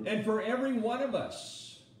de Dios. And for every one of us,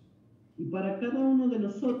 Y para cada uno de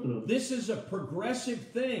nosotros, this is a progressive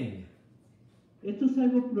thing. esto es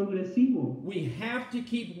algo progresivo. We have to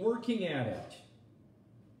keep working at it.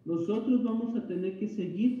 Nosotros vamos a tener que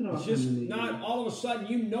seguir It's trabajando just en ello. not all of a sudden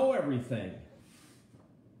you know everything.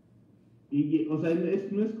 O sea,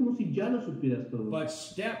 no es como si ya lo supieras todo, But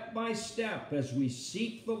step by step, as we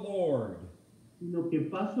seek the Lord, sino que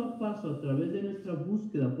paso a paso, a través de nuestra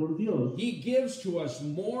búsqueda por Dios, He gives to us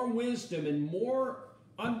more wisdom and more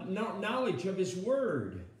knowledge of His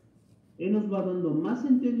Word. Él nos va dando más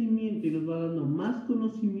entendimiento y nos va dando más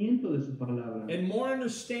conocimiento de su palabra And more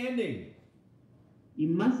understanding. y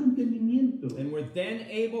más entendimiento, and we're then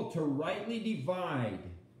able to rightly divide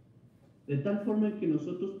de tal forma que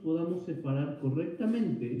nosotros podamos separar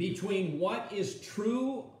correctamente between what is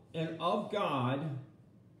true and of God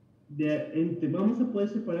vamos a poder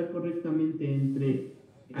separar correctamente entre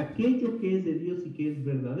aquello que es de Dios y que es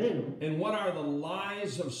verdadero and what are the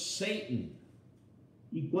lies of Satan,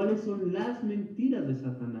 y cuáles son las mentiras de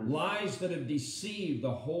Satanás, lies that have deceived the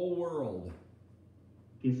whole world.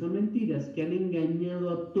 que son mentiras que han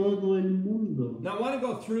engañado a todo el mundo. Now I want to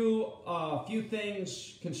go through a few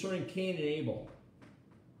things concerning Cain and Abel.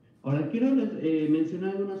 Ahora quiero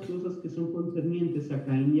mencionar algunas cosas que son concernientes a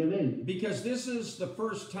Caín y Abel, Because this is the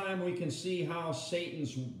first time we can see how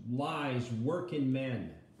Satan's lies work in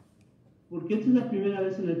men. porque esta es la primera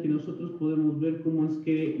vez en la que nosotros podemos ver cómo es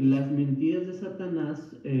que las mentiras de Satanás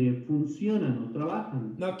funcionan o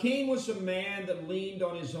trabajan. Now Cain was a man that leaned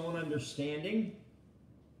on his own understanding,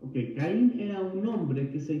 Okay, Caín era un hombre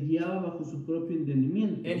que se guiaba bajo su propio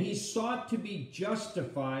entendimiento and he sought to be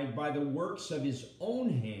justified by the works of his own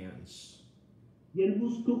hands. y él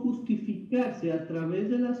buscó justificarse a través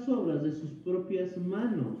de las obras de sus propias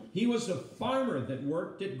manos. He was a farmer that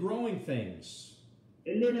worked at growing things.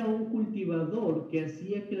 Él era un cultivador que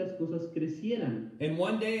hacía que las cosas crecieran. And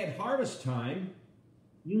one day at harvest time,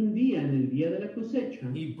 Y un día, en el día de la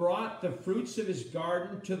cosecha, he brought the fruits of his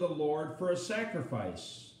garden to the Lord for a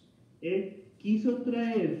sacrifice. él quiso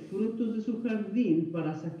traer frutos de su jardín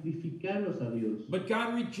para sacrificarlos a Dios. But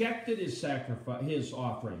God rejected his sacrifice, his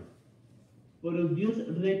offering. Pero Dios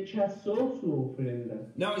rechazó su ofrenda.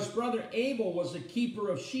 Now his brother Abel was a keeper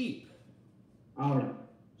of sheep, Ahora,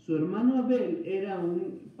 su hermano Abel era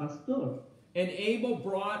un pastor. and Abel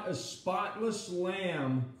brought a spotless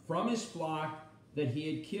lamb from his flock that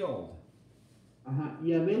he had killed. Ajá,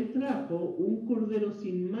 y Abel trajo un cordero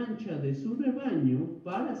sin mancha de su rebaño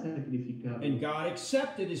para sacrificarlo. And God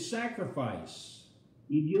accepted his sacrifice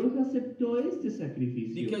Y Dios aceptó este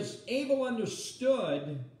sacrificio. because Abel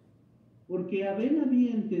understood Porque Abel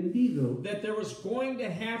había entendido that there was going to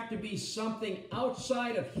have to be something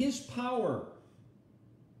outside of his power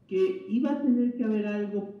que iba a tener que haber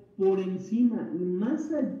algo por encima y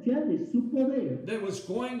más allá de su poder, that was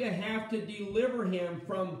going to have to deliver him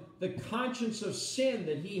from the conscience of sin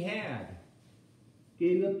that he had.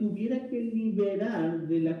 que lo tuviera que liberar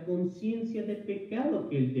de la conciencia de pecado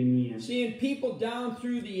que él tenía. See, and people down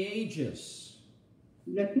through the ages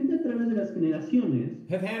La gente a través de las generaciones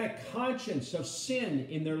have had a conscience of sin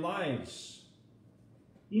in their lives.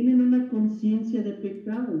 tienen una conciencia de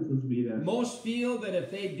pecado en sus vidas. Most feel that if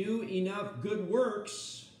they do enough good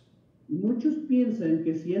works, Y muchos piensan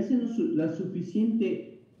que si hacen las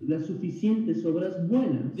suficientes obras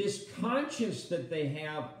buenas, this conscience that they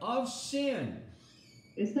have of sin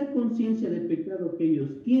esta conciencia de pecado que ellos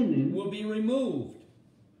tienen, will be removed.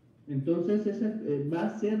 entonces esa va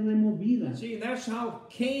a ser removida. See, that's how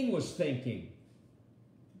Cain was thinking.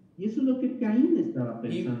 Y eso es lo que Caín estaba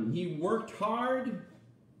pensando. He worked hard,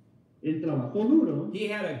 Él trabajó duro, he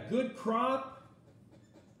had a good crop,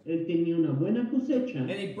 él tenía una buena cosecha,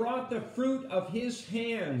 and he brought the fruit of his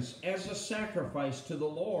hands as a sacrifice to the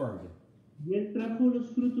Lord. y él trajo los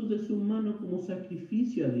frutos de su mano como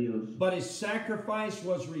sacrificio a Dios. But his sacrifice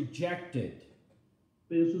was rejected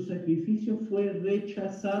Pero su sacrificio fue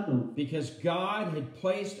rechazado, because God had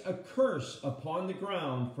placed a curse upon the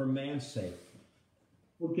ground for man's sake.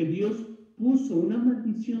 porque Dios puso una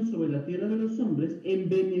maldición sobre la tierra de los hombres en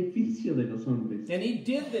beneficio de los hombres. And he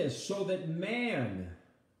did this so that man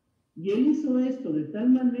Y él hizo esto de tal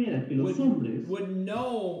manera que los hombres would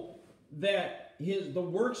know that the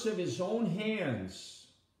works of his own hands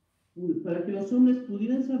para que los hombres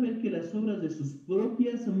pudieran saber que las obras de sus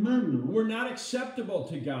propias manos were not acceptable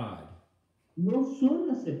to God. no son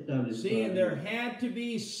aceptables See, para and there Dios. had to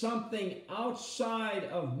be something outside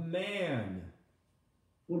of man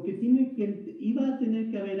Porque iba a tener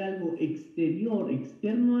que haber algo exterior,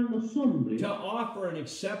 externo a los hombres, to offer an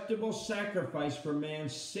acceptable sacrifice for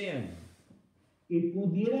man's sin. que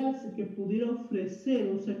pudiera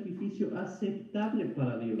ofrecer un sacrificio aceptable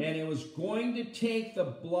para Dios. And it was going to take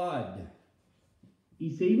the blood Y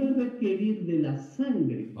se iba a requerir de la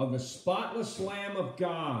sangre of the spotless Lamb of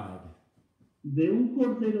God de un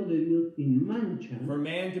cordero de Dios sin mancha for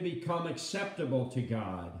man to become acceptable to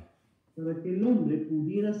God. para que el hombre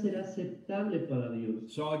pudiera ser aceptable para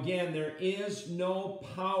Dios. So again, there is no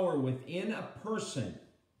power within a person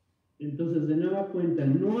Entonces, de nueva cuenta,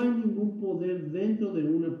 no hay ningún poder dentro de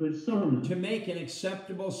una persona to make an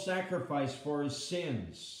acceptable sacrifice for his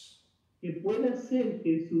sins. que pueda hacer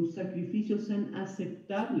que sus sacrificios sean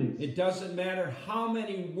aceptables. It doesn't matter how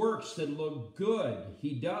many works that look good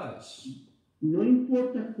he does. No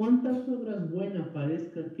importa cuántas obras buenas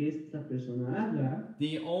parezca que esta persona haga,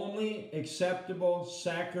 the only acceptable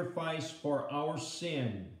sacrifice for our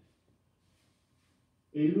sin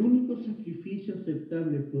el único sacrificio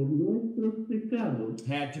aceptable por nuestros pecados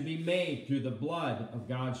had to be made through the blood of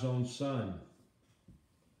God's own Son.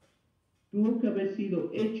 tuvo que haber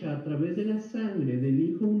sido hecha a través de la sangre del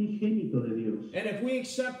Hijo unigénito de Dios. And if we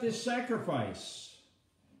accept this sacrifice,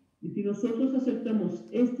 Y si nosotros aceptamos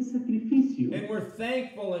este sacrificio and we're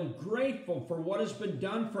thankful and grateful for what has been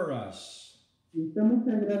done for us, y estamos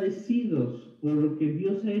agradecidos por lo que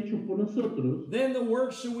Dios ha hecho por nosotros, then the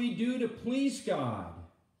works that we do to please God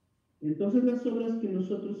entonces las obras que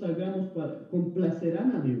nosotros hagamos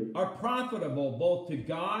complacerán a Dios are profitable both to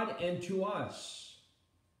God and to us.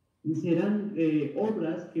 y serán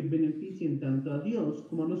obras que beneficien tanto a Dios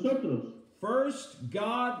como a nosotros. First,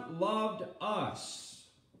 God loved us.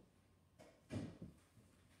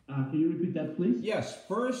 Can you repeat that, please? Yes,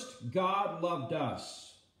 first, God loved us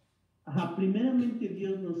Primeramente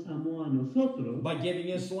Dios nos amó a nosotros by giving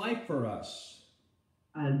his life for us.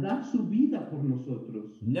 al dar su vida por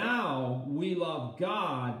nosotros. Now we love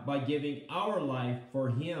God by giving our life for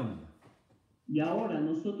him. Y ahora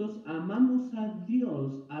nosotros amamos a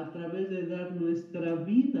Dios a través de dar nuestra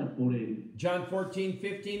vida por Él. John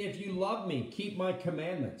 14:15, if you love me, keep my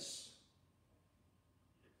commandments.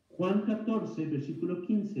 Juan 14, versículo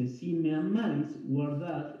 15, si me amáis,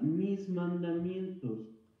 guardad mis mandamientos.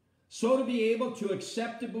 So to be able to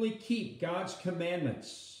acceptably keep God's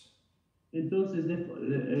commandments, Entonces,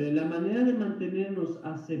 la manera de mantenernos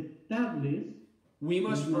aceptables, we los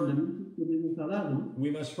must mandamientos que Dios nos ha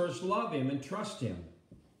dado, first love him and trust him.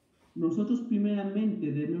 nosotros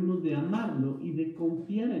primeramente debemos de amarlo y de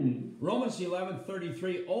confiar en Él. Romans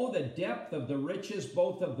 11:33, oh, the depth of the riches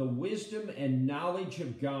both of the wisdom and knowledge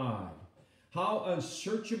of God. How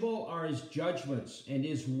unsearchable are his judgments and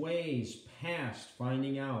his ways past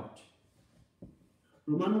finding out.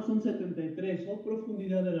 Romanos 11:73, oh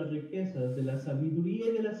profundidad de las riquezas, de la sabiduría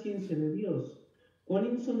y de la ciencia de Dios. Cuán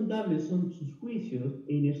insondables son sus juicios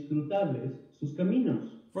e inescrutables sus caminos.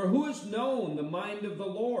 For who has known the mind of the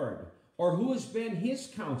Lord, or who has been his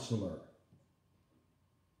counselor?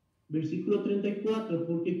 Versículo 34,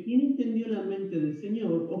 porque ¿quién entendió la mente del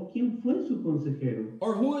Señor o quién fue su consejero?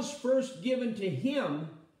 Or who is first given to him,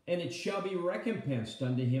 and it shall be recompensed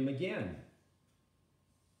unto him again?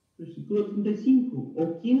 Versículo 35,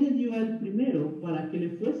 o quién le dio al primero para que le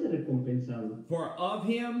fuese recompensado. For of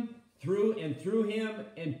him, through him,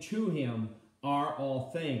 and to him are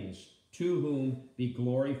all things, to whom be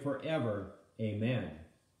glory forever. Amen.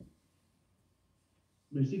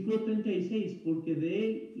 Versículo 36, porque de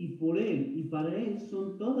Él y por Él y para Él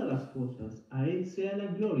son todas las cosas. A Él sea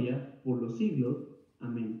la gloria por los siglos.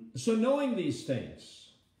 Amén. So knowing these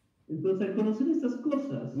things, Entonces, al conocer estas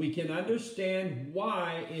cosas, we can understand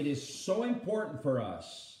why it is so important for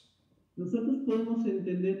us nosotros podemos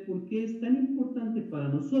entender por qué es tan importante para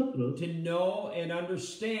nosotros to know and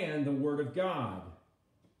understand the Word of God,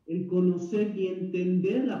 el conocer y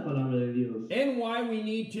entender la palabra de Dios. and why we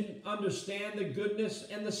need to understand the goodness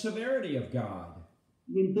and the severity of God,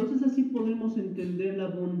 Y entonces así podemos entender la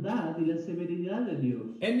bondad y la severidad de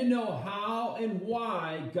Dios. and to know how and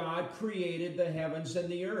why God created the heavens and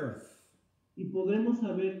the earth, Y podremos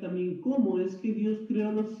saber también cómo es que Dios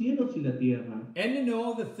creó los cielos y la tierra. and to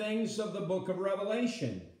know the things of the book of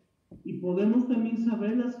Revelation. Y podemos también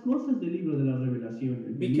saber las cosas del libro de las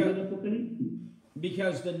revelaciones, del libro del Apocalipsis.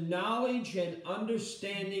 Because the knowledge and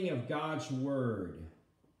understanding of God's Word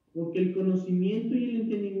Porque el conocimiento y el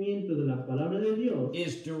entendimiento de la palabra de Dios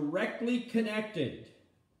is directly connected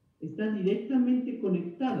está directamente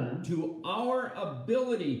conectada to our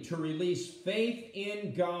ability to release faith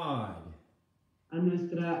in God a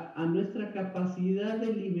nuestra capacidad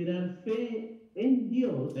de liberar fe en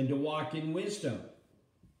Dios and to walk in wisdom.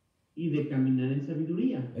 y de caminar en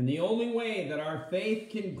sabiduría. And the only way that our faith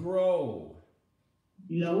can grow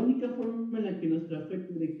Y la única forma en la que nuestra fe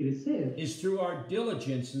puede crecer is through our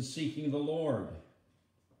diligence in seeking the Lord.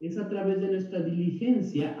 es a través de nuestra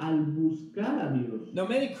diligencia al buscar a Dios. Now,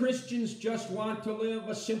 many Christians just want to live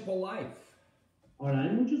a simple life. Ahora,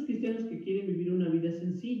 hay muchos cristianos que quieren vivir una vida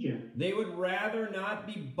sencilla They would rather not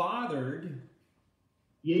be bothered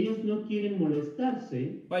y ellos no quieren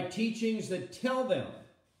molestarse, by teachings that tell them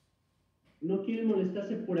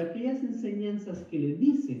por aquellas enseñanzas que le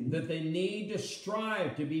dicen that they need to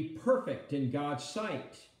strive to be perfect in God's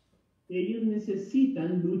sight. ellos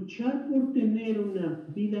necesitan luchar por tener una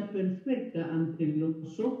vida perfecta ante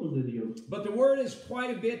los ojos de Dios. But the word is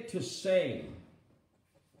quite a bit to say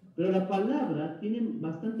Pero la palabra tiene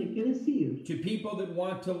bastante que decir to people that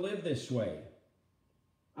want to live this way.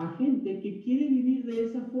 a gente que quiere vivir de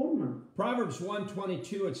esa forma. Proverbs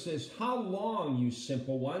 1:22, it says, "How long, you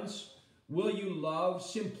simple ones, will you love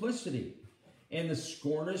simplicity? And the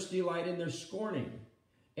scorners delight in their scorning,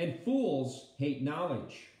 and fools hate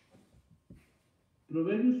knowledge."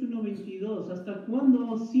 Proverbios 1:22, ¿hasta cuándo,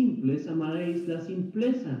 oh simples, amaréis la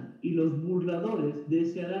simpleza? Y los burladores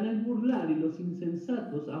desearán el burlar, y los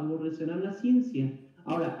insensatos aborrecerán la ciencia.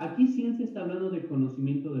 Ahora, aquí ciencia está hablando de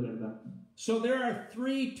conocimiento de verdad. So there are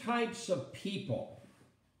three types of people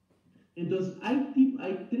Entonces,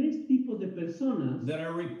 hay tres tipos de personas that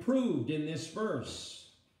are reproved in this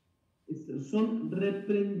verse. son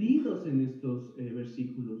reprendidos en estos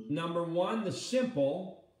versículos. Number one, the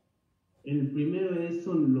simple. El primero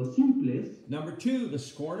son los simples, Number two, the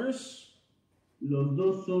scorners. los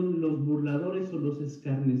dos son los burladores o los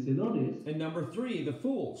escarnecedores, And number three, the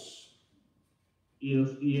fools. y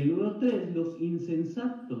el número tres, los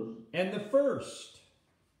insensatos. And the first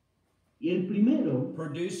Y el primero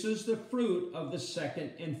produces the fruit of the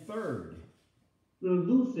second and third.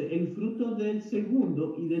 produce el fruto del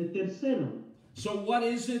segundo y del tercero. So what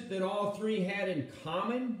is it that all three had in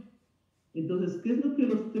common? Entonces, ¿qué es lo que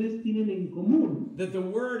los tres tienen en común? That the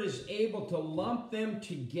word is able to lump them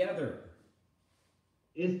together.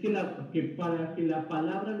 Es que para que la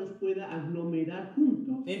palabra los pueda aglomerar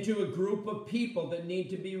juntos Into a group of people that need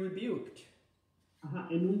to be rebuked.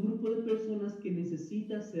 en un grupo de personas que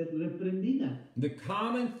necesita ser reprendida. The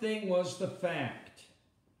common thing was the fact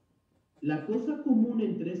La cosa común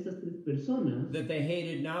entre estas tres personas that they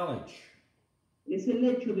hated knowledge. es el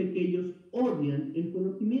hecho de que ellos odian el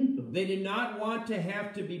conocimiento. They did not want to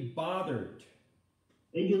have to be bothered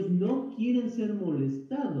Ellos no quieren ser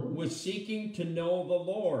molestados with seeking to know the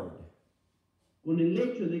Lord. con el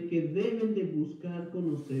hecho de que deben de buscar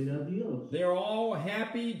conocer a Dios. They're all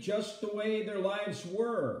happy just the way their lives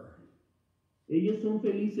were. Ellos son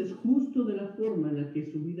felices justo de la forma en la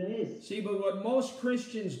que su vida es. See, but what most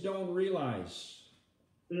Christians don't realize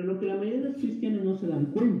Pero lo que la mayoría de los cristianos no se dan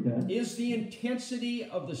cuenta is the intensity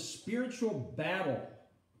of the spiritual battle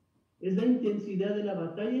es la intensidad de la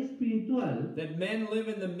batalla espiritual that men live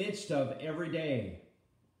in the midst of every day.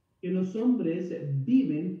 que los hombres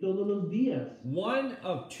viven todos los días. One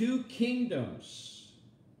of two kingdoms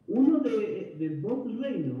Uno de dos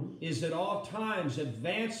reinos is at all times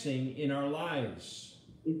advancing in our lives.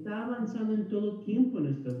 está avanzando en todo tiempo en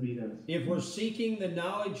nuestras vidas. If we're seeking the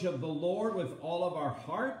knowledge of the Lord with all of our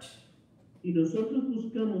heart, Y nosotros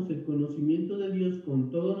buscamos el conocimiento de Dios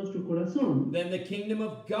con todo nuestro corazón, then the kingdom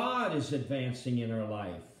of God is advancing in our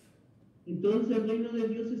life. entonces el reino de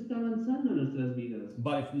Dios está avanzando en nuestras vidas.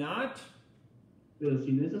 But if not, Pero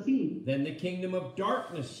si no es así, then the kingdom of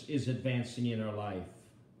darkness is advancing in our life.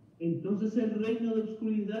 entonces el reino de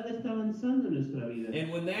oscuridad está avanzando en nuestra vida.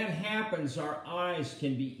 And when that happens, our eyes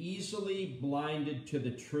can be easily blinded to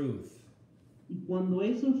the truth. Y cuando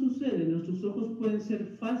eso sucede, nuestros ojos pueden ser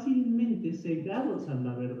fácilmente cegados a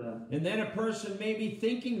la verdad. And then a person may be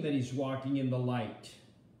thinking that he's walking in the light,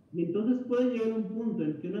 Y entonces puede llegar un punto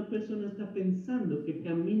en que una persona está pensando que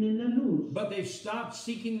camina en la luz, but they've stopped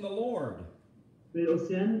seeking the Lord. pero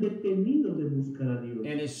se han detenido de buscar a Dios.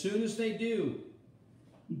 And as soon as they do,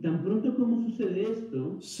 Y tan pronto como sucede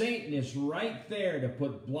esto, Satan is right there to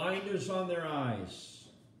put blinders on their eyes.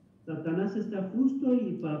 Satanás está justo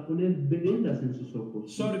ahí para poner vendas en sus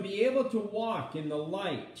ojos. So to be able to walk in the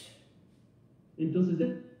light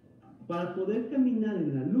Entonces, para poder caminar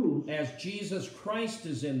en la luz, as Jesus Christ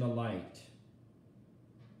is in the light,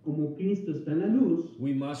 como Cristo está en la luz,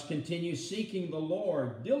 we must continue seeking the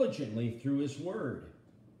Lord diligently through His Word.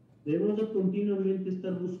 debemos de continuamente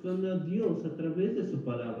estar buscando a Dios a través de su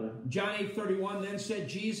palabra. John 8:31, then said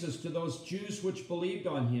Jesus to those Jews which believed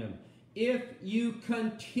on Him, "If you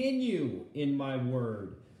continue in my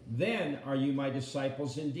word, then are you my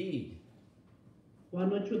disciples indeed." Juan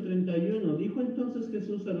 8:31, dijo entonces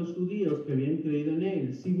Jesús a los judíos que habían creído en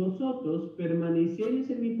él: si vosotros permaneciereis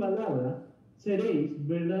en mi palabra, seréis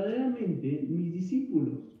verdaderamente mis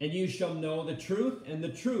discípulos. And you shall know the truth, and the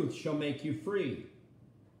truth shall make you free.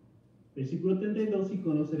 Versículo 32, y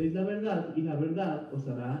conoceréis la verdad, y la verdad os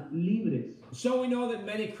hará libres. So we know that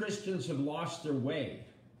many Christians have lost their way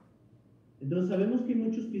Entonces sabemos que hay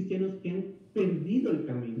muchos cristianos que han perdido el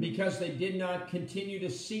camino, because they did not continue to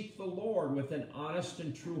seek the Lord with an honest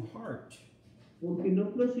and true heart. porque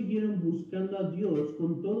no prosiguieron buscando a Dios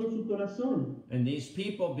con todo su corazón. And these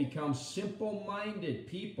people become simple-minded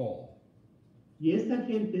people. Y esta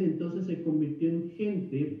gente entonces se convirtió en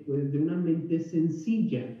gente pues, de una mente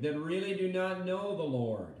sencilla, That really do not know the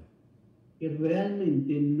Lord. que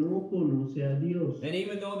realmente no conoce a Dios. And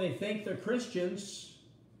even though they think they're Christians,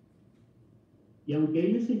 Y aunque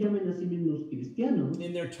ellos se llamen a sí mismos cristianos,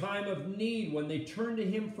 in their time of need, when they turn to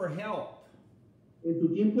Him for help, en su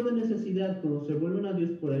tiempo de necesidad, cuando se vuelven a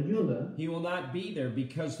Dios por ayuda, He will not be there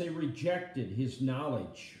because they rejected His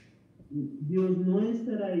knowledge. Dios no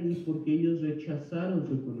estará ahí porque ellos rechazaron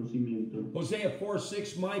su conocimiento. Hosea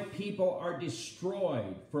 4:6, my people are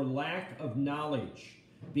destroyed for lack of knowledge.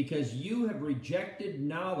 Because you have rejected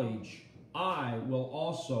knowledge, I will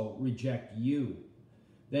also reject you.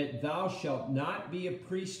 That thou shalt not be a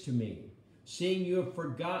priest to me. Seeing you have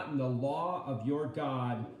forgotten the law of your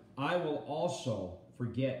God, I will also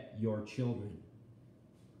forget your children.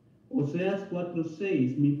 Oseas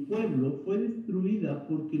 4:6, mi pueblo fue destruida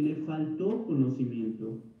porque le faltó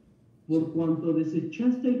conocimiento. Por cuanto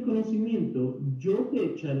desechaste el conocimiento, yo te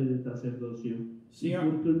echaré del sacerdocio. Y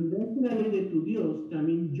porque olvidaste la ley de tu Dios,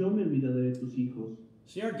 también yo me olvidaré de tus hijos.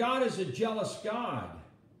 See, our God is a jealous God.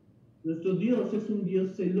 Nuestro Dios es un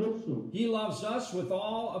Dios celoso. He loves us with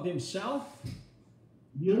all of Himself.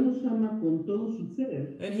 Dios nos ama con todo su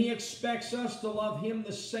ser. And He expects us to love Him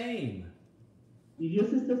the same. Y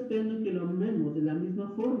Dios está esperando que lo amemos de la misma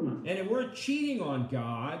forma. And if we're cheating on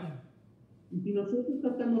God, y si nosotros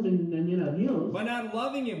tratamos de engañar a Dios, by not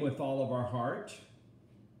loving Him with all of our heart,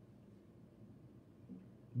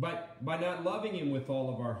 al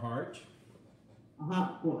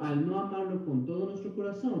no amarlo con todo nuestro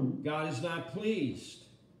corazón, God is not pleased.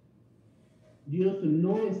 Dios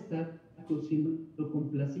no está siendo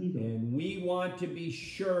complacido. And we want to be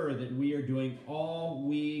sure that we are doing all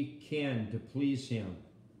we can to please Him.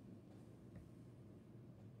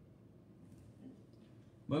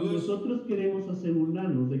 Nosotros queremos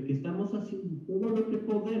asegurarnos de que estamos haciendo todo lo que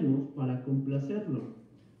podemos para complacerlo.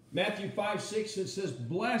 Matthew 5:6, it says,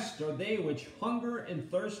 blessed are they which hunger and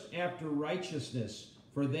thirst after righteousness,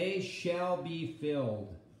 for they shall be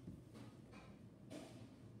filled.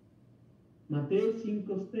 Mateo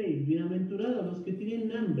 5:6, bienaventurados los que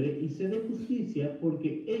tienen hambre y sed de justicia,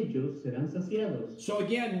 porque ellos serán saciados. So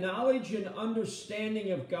again, knowledge and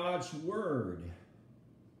understanding of God's Word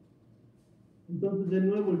Entonces, de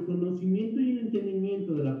nuevo, el conocimiento y el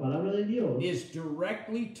entendimiento de la palabra de Dios is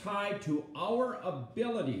directly tied to our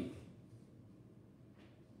ability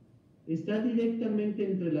está directamente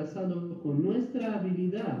entrelazado con nuestra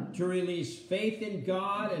habilidad to release faith in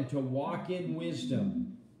God and to walk in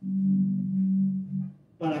wisdom.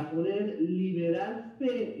 Para poder liberar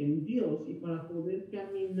fe en Dios y para poder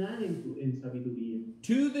caminar en sabiduría.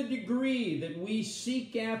 To the degree that we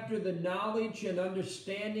seek after the knowledge and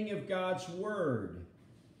understanding of God's Word,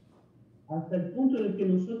 hasta el punto en el que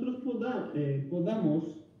nosotros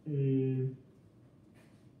podamos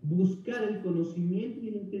buscar el conocimiento y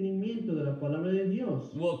el entendimiento de la palabra de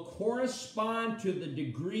Dios, will correspond to the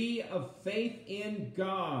degree of faith in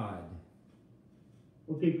God.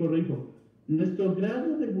 Ok, corrijo. Nuestro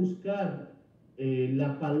grado de buscar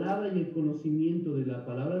la palabra y el conocimiento de la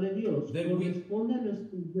palabra de Dios corresponde a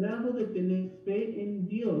nuestro grado de tener fe en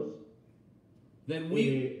Dios.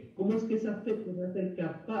 ¿Cómo es que esa fe podrá ser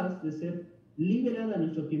capaz de ser liberada en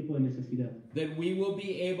nuestro tiempo de necesidad? That we will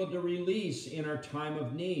be able to release in our time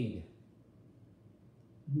of need.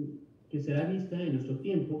 Que será vista en nuestro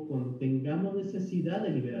tiempo cuando tengamos necesidad de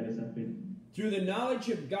liberar esa fe. Through the knowledge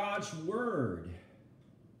of God's Word,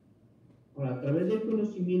 ahora, a través del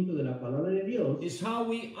conocimiento de la palabra de Dios, is how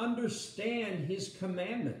we understand His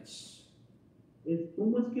commandments. Es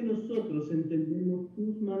cómo es que nosotros entendemos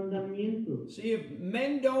sus mandamientos. See, if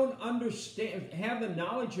men don't understand, have the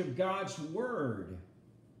knowledge of God's Word,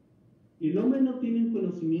 y el hombre no tiene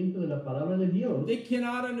conocimiento de la palabra de Dios, they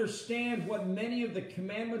cannot understand what many of the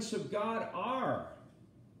commandments of God are.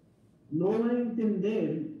 No van a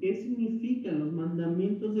entender qué significan los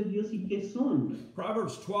mandamientos de Dios y qué son.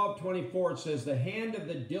 Proverbs 12:24 says, the hand of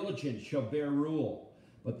the diligent shall bear rule,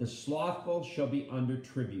 but the slothful shall be under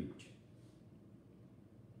tribute.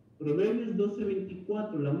 Proverbios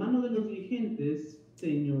 12:24, la mano de los diligentes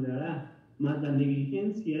señoreará, mas la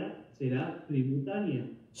negligencia será tributaria.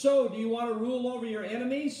 So, do you want to rule over your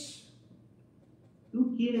enemies?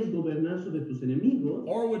 ¿Tú quieres gobernar sobre tus enemigos?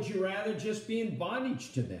 Or would you rather just be in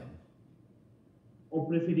bondage to them? ¿O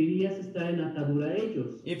preferirías estar en atadura a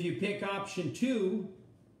ellos? If you pick option 2,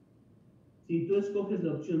 si tú escoges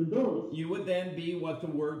la opción 2, you would then be what the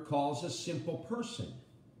Word calls a simple person.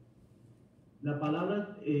 La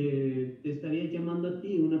palabra te estaría llamando a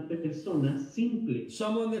ti una persona simple.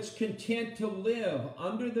 Someone that's content to live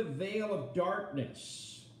under the veil of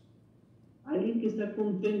darkness. Alguien que está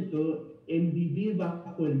contento en vivir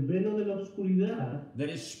bajo el velo de la oscuridad. That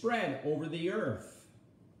is spread over the earth.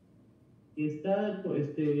 está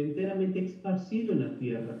enteramente esparcido en la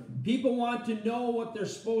tierra. People want to know what they're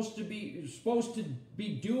supposed to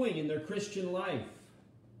be doing in their Christian life.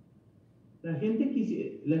 La gente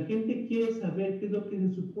quiere saber qué es lo que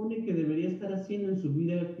se supone que debería estar haciendo en su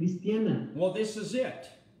vida cristiana. Well, this is it.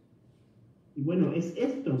 Y bueno, es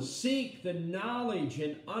esto. Seek the knowledge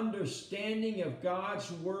and understanding of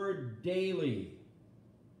God's word daily.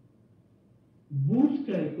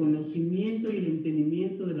 Busca el conocimiento y el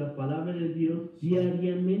entendimiento de la palabra de Dios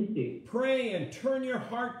diariamente. Pray and turn your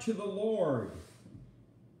heart to the Lord.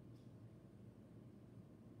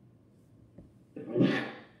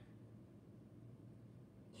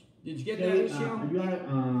 Did you get that, Luciano? You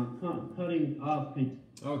are cutting off.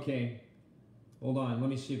 Okay. Hold on. Let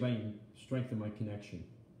me see if I can strengthen my connection.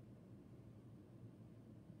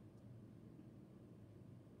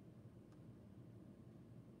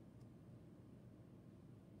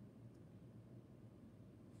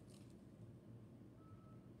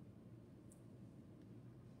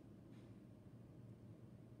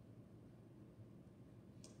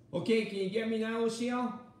 Okay, can you get me now,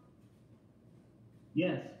 Luciano?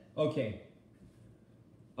 Yes. Okay.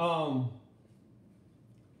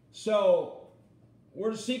 So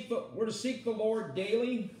we're to seek the Lord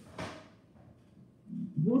daily.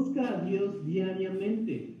 Busca a Dios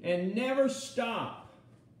diariamente. And never stop.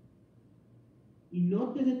 Y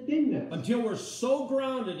no te detengas. Until we're so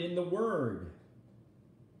grounded in the Word.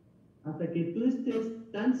 Hasta que tú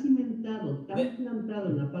estés tan cimentado, tan plantado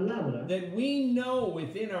en la palabra. That we know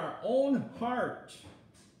within our own heart.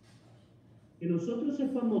 Que nosotros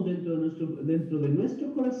sepamos dentro de nuestro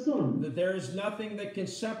corazón. That there is nothing that can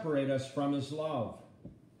separate us from His love.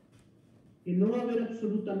 Que no va a haber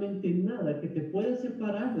absolutamente nada que te pueda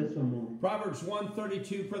separar de su amor. Proverbs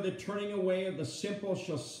 1:32, for the turning away of the simple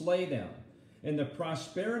shall slay them, and the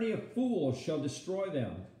prosperity of fools shall destroy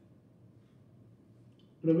them.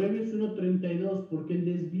 Proverbios 1:32, porque el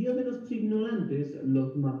desvío de los ignorantes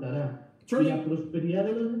los matará, y la prosperidad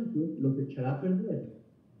de los necios los echará a perder.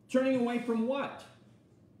 Turning away from what?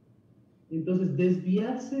 Entonces,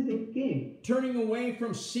 ¿desviarse de qué? Turning away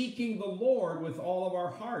from seeking the Lord with all of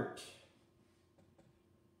our heart.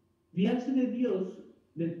 Desviarse de Dios,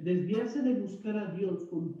 desviarse de buscar a Dios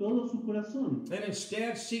con todo su corazón. And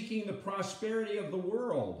instead seeking the prosperity of the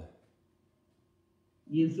world.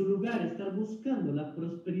 Y en su lugar estar buscando la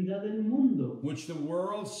prosperidad del mundo. Which the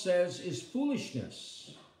world says is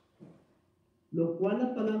foolishness. Lo cual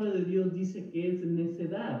la palabra de Dios dice que es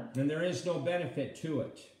necedad. And there is no benefit to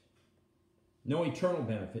it. No eternal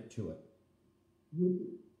benefit to it.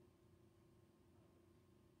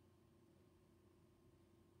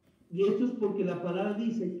 Y esto es porque la palabra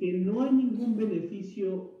dice que no hay ningún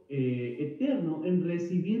beneficio eterno en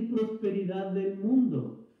recibir prosperidad del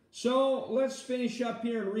mundo. So let's finish up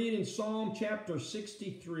here and read in Psalm chapter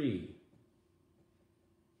 63.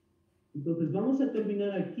 Entonces vamos a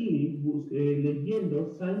terminar aquí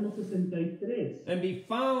leyendo Salmo 63. And be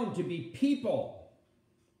found to be people.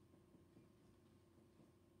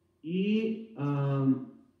 Y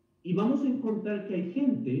vamos a encontrar que hay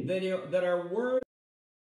gente that are worthy.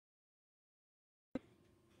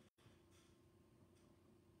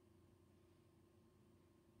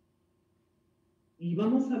 Y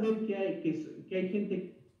vamos a ver que hay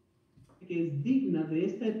gente que es digna de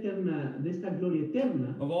esta gloria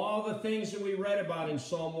eterna. Of all the things that we read about in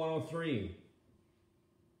Psalm 103.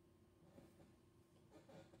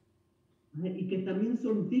 Y que también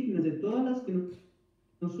son dignas de todas las que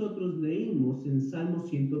nosotros leímos en Salmo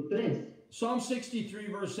 103. Psalm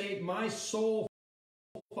 63 verse 8, my soul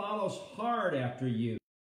follows hard after you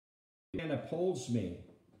and upholds me.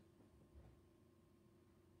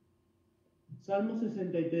 Salmo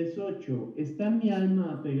 63:8, está mi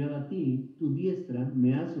alma apegada a ti, tu diestra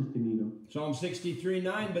me ha sostenido. Psalm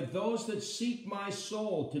 63:9, but those that seek my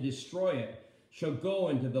soul to destroy it shall go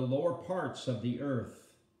into the lower parts of the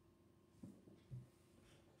earth.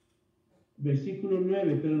 Versículo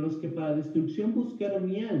 9, pero los que para destrucción buscaron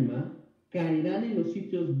mi alma, caerán en los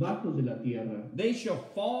sitios bajos de la tierra. They shall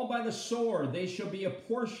fall by the sword, they shall be a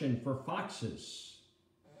portion for foxes.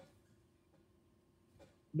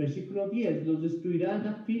 Versículo 10, los destruirán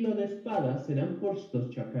a filo de espada, serán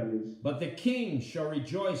postos chacales. But the king shall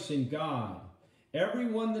rejoice in God.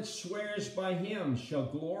 Everyone that swears by him shall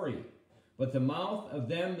glory. But the mouth of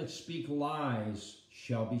them that speak lies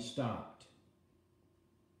shall be stopped.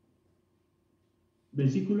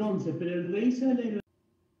 Versículo 11, pero el rey se alegra.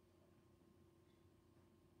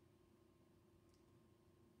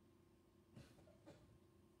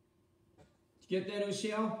 Did you get that,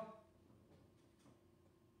 Uciel?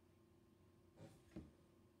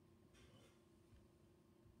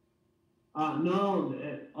 No,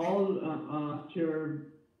 all after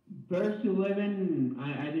verse 11,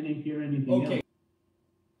 I didn't hear anything Okay.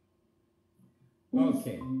 else.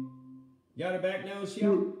 Okay. Got it back now,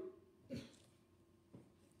 Ciel?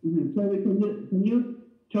 Sorry, can you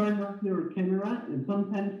turn off your camera? It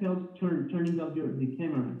sometimes helps turning off the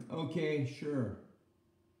camera. Okay, sure.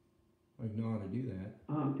 I know how to do that.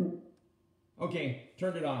 Okay. Okay,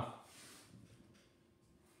 turned it off.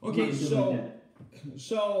 No, Okay, just like that.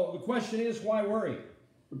 so the question is, why worry?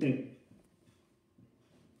 Okay.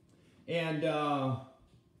 And Entonces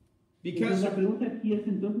because la pregunta aquí es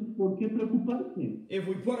entonces, ¿por qué preocuparse? if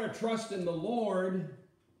we put our trust in the Lord,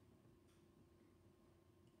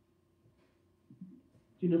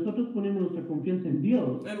 Si nosotros ponemos nuestra confianza en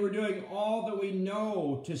Dios, and we're doing all that we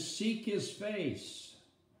know to seek His face,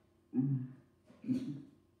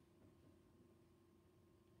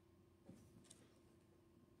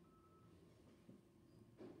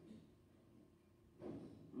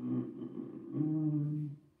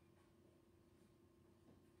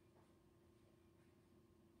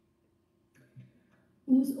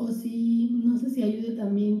 O si, no sé si ayude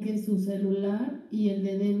también que su celular y el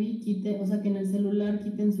de Debbie quite, o sea, que en el celular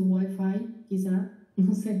quiten su Wi-Fi, quizá,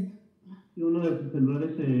 no sé. si uno de sus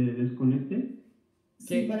celulares se desconecte.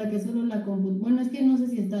 Sí, para que solo la computadora. Bueno, es que no sé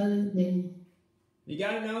si está desde. you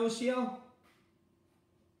got it now, Ciel?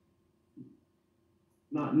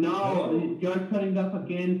 No, Hello? you're cutting off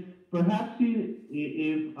again. Perhaps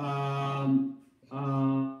if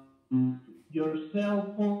your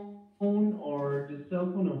cell phone or the cell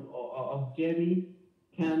phone of Debbie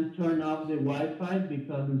can turn off the Wi-Fi,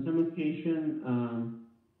 because on some occasion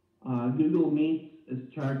Google Meet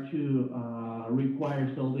start to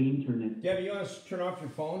requires all the internet. Debbie, you want to turn off your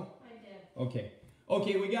phone? I did. Okay.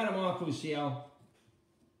 Okay, we got him off, Luciel.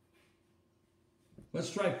 Let's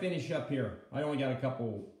try finish up here. I only got a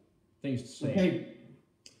couple things to say. Okay.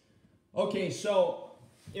 Okay, so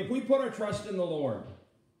if we put our trust in the Lord,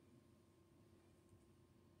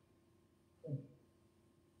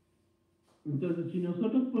 Entonces, si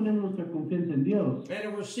nosotros ponemos nuestra confianza en Dios, and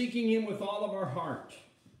if we're seeking Him with all of our heart,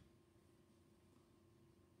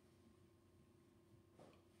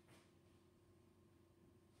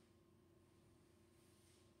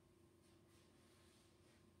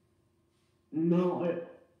 no,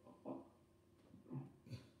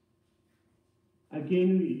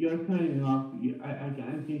 again, you're cutting off. I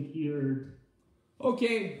can hear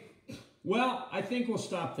okay, well, I think we'll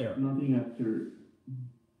stop there. nothing after.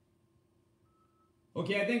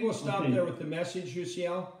 Okay, I think we'll stop Okay. there with the message,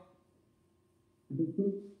 Luciel.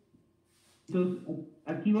 Entonces,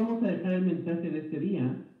 aquí vamos a dejar el mensaje de este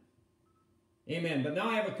día. Amen. But now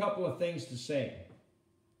I have a couple of things to say.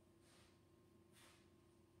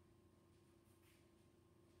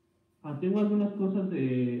 Tengo algunas cosas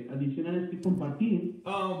adicionales que compartir.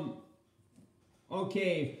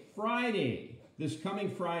 Okay, Friday, this coming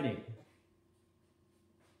Friday,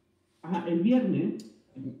 El viernes,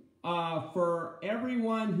 for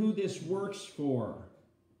everyone who this works for,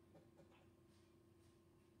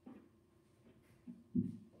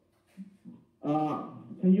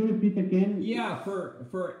 can you repeat again? yeah,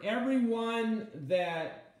 for everyone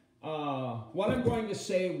that what I'm going to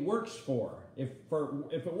say works for, if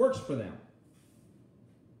it works for them.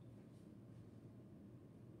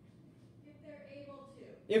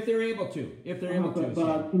 If they're able to. If they're able to.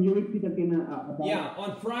 But can you repeat again about? Yeah,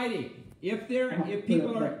 on Friday, if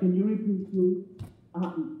people are. Can you repeat, please?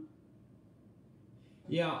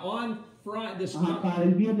 Yeah, on Friday, Para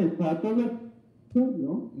el viernes, para todo el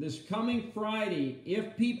pueblo. this coming Friday,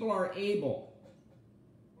 if people are able,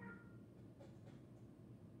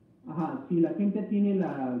 Si la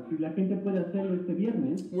gente puede hacerlo este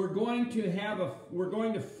viernes, we're going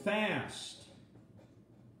to fast.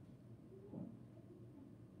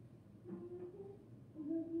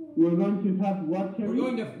 we're going to have what?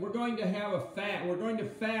 We're going to have a fast. We're going to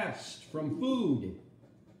fast from food.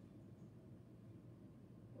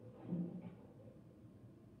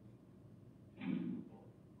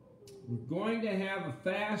 We're going to have a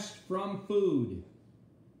fast from food.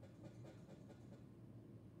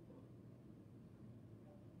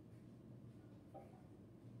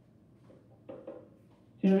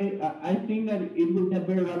 Terry, I think that it would be a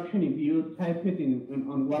better option if you type it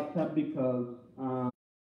on WhatsApp, because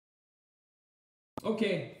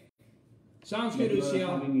Okay. Sounds good,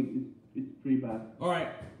 Luciel. It's pretty bad. All right.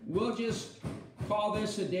 We'll just call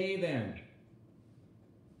this a day then.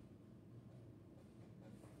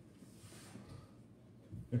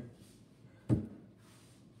 It's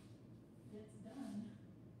done.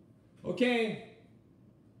 Okay.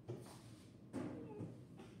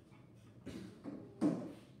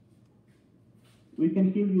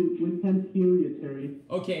 can hear you. We can't hear you, Terry.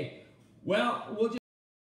 Okay. Well, we'll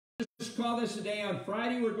just call this a day. On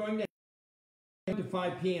Friday, we're going to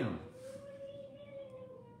 5 p.m.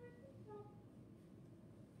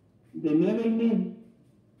 De 9:30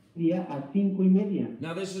 a 5:30.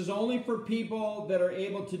 Now, this is only for people that are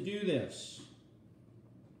able to do this.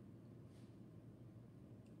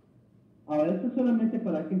 Ahora, esto es solamente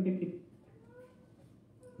para gente que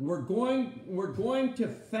We're going to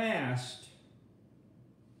fast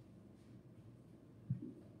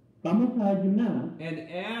vamos a ayunar and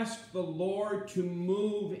ask the Lord to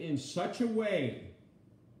move in such a way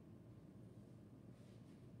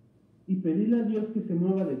y pedirle a Dios que se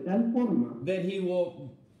mueva de tal forma that He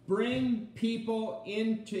will bring people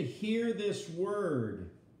in to hear this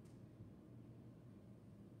word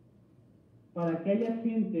para que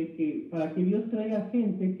Dios traiga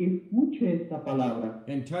gente que escuche esta palabra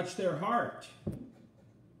and touch their heart.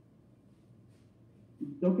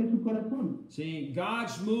 y toque su corazón. See,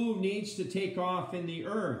 God's move needs to take off in the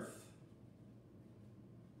earth.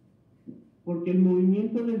 Porque el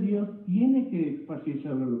movimiento de Dios tiene que esparcirse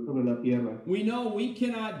sobre la tierra. We know we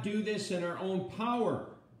cannot do this in our own power.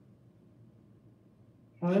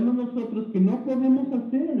 Sabemos nosotros que no podemos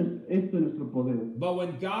hacer esto en nuestro poder. But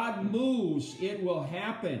when God moves, it will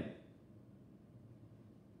happen.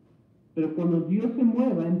 Pero cuando Dios se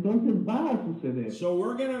mueva, entonces va a suceder. So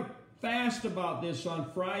we're going to fast about this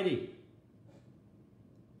on Friday.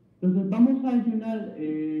 Entonces vamos a ayunar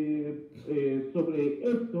sobre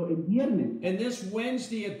esto el viernes. And this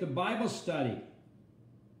Wednesday at the Bible study,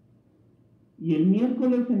 Y el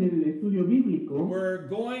miércoles en el estudio bíblico we're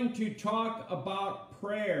going to talk about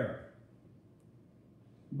prayer.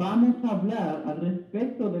 vamos a hablar al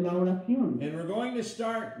respecto de la oración. And we're going to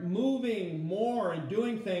start moving more and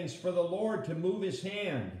doing things for the Lord to move His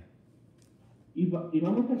hand. Y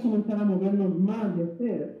vamos a comenzar a movernos más de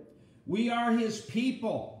hacer. We are His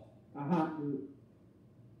people.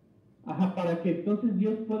 Ajá, para que entonces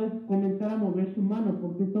Dios pueda comenzar a mover su mano,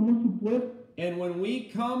 porque somos su pueblo. And when we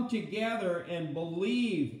come together and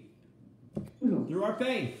believe through our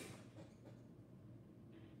faith,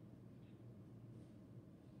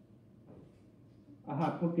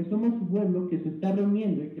 Ajá, porque somos su pueblo que se está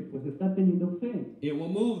reuniendo y que pues está teniendo fe. it will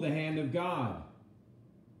move the hand of God.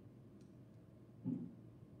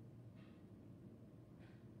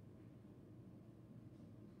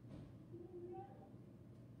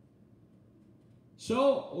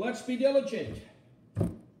 So let's be diligent.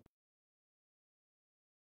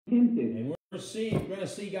 Gente, And we're going to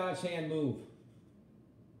see God's hand move.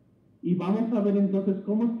 y vamos a ver entonces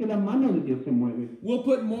cómo es que la mano de Dios se mueve. We'll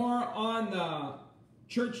put more on the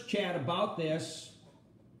church chat about this.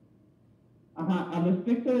 Ajá, al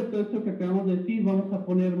respecto de todo esto que acabamos de decir, vamos a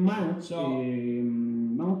poner más,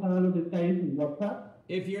 vamos a dar los detalles en WhatsApp.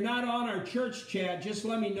 If you're not on our church chat, just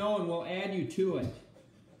let me know and we'll add you to it.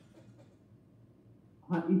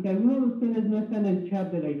 Ajá, y si alguno de ustedes no está en el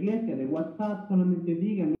chat de la iglesia, de WhatsApp, solamente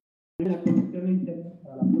díganme la conexión a internet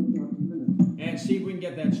para la próxima semana. And see if we can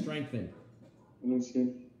get that strengthened.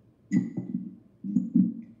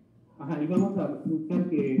 Ajá, y vamos a buscar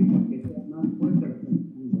que sea más fuerte la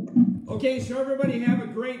conexión. Okay, so everybody have a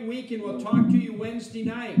great week and we'll talk to you Wednesday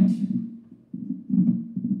night.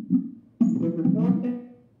 Pues entonces,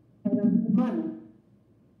 cada semana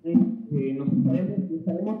nos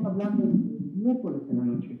estaremos hablando el miércoles en la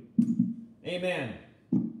noche. Amen.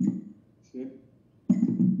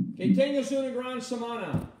 Que tengas una gran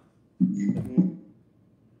semana.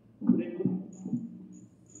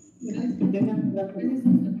 Que tengan gracias.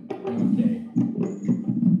 Gracias. Okay.